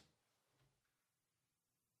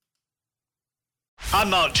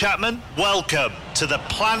 I'm Mark Chapman. Welcome to the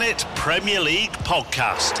Planet Premier League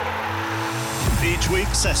podcast. Each week,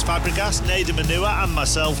 Cesc Fabregas, Nader Manua and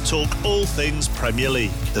myself talk all things Premier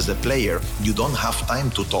League. As a player, you don't have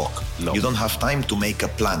time to talk. No. You don't have time to make a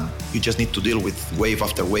plan. You just need to deal with wave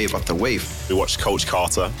after wave after wave. We watched Coach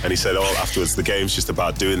Carter and he said, afterwards, the game's just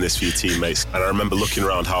about doing this for your teammates. And I remember looking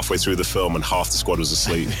around halfway through the film and half the squad was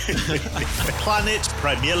asleep. Planet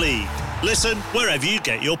Premier League. Listen wherever you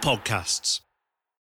get your podcasts.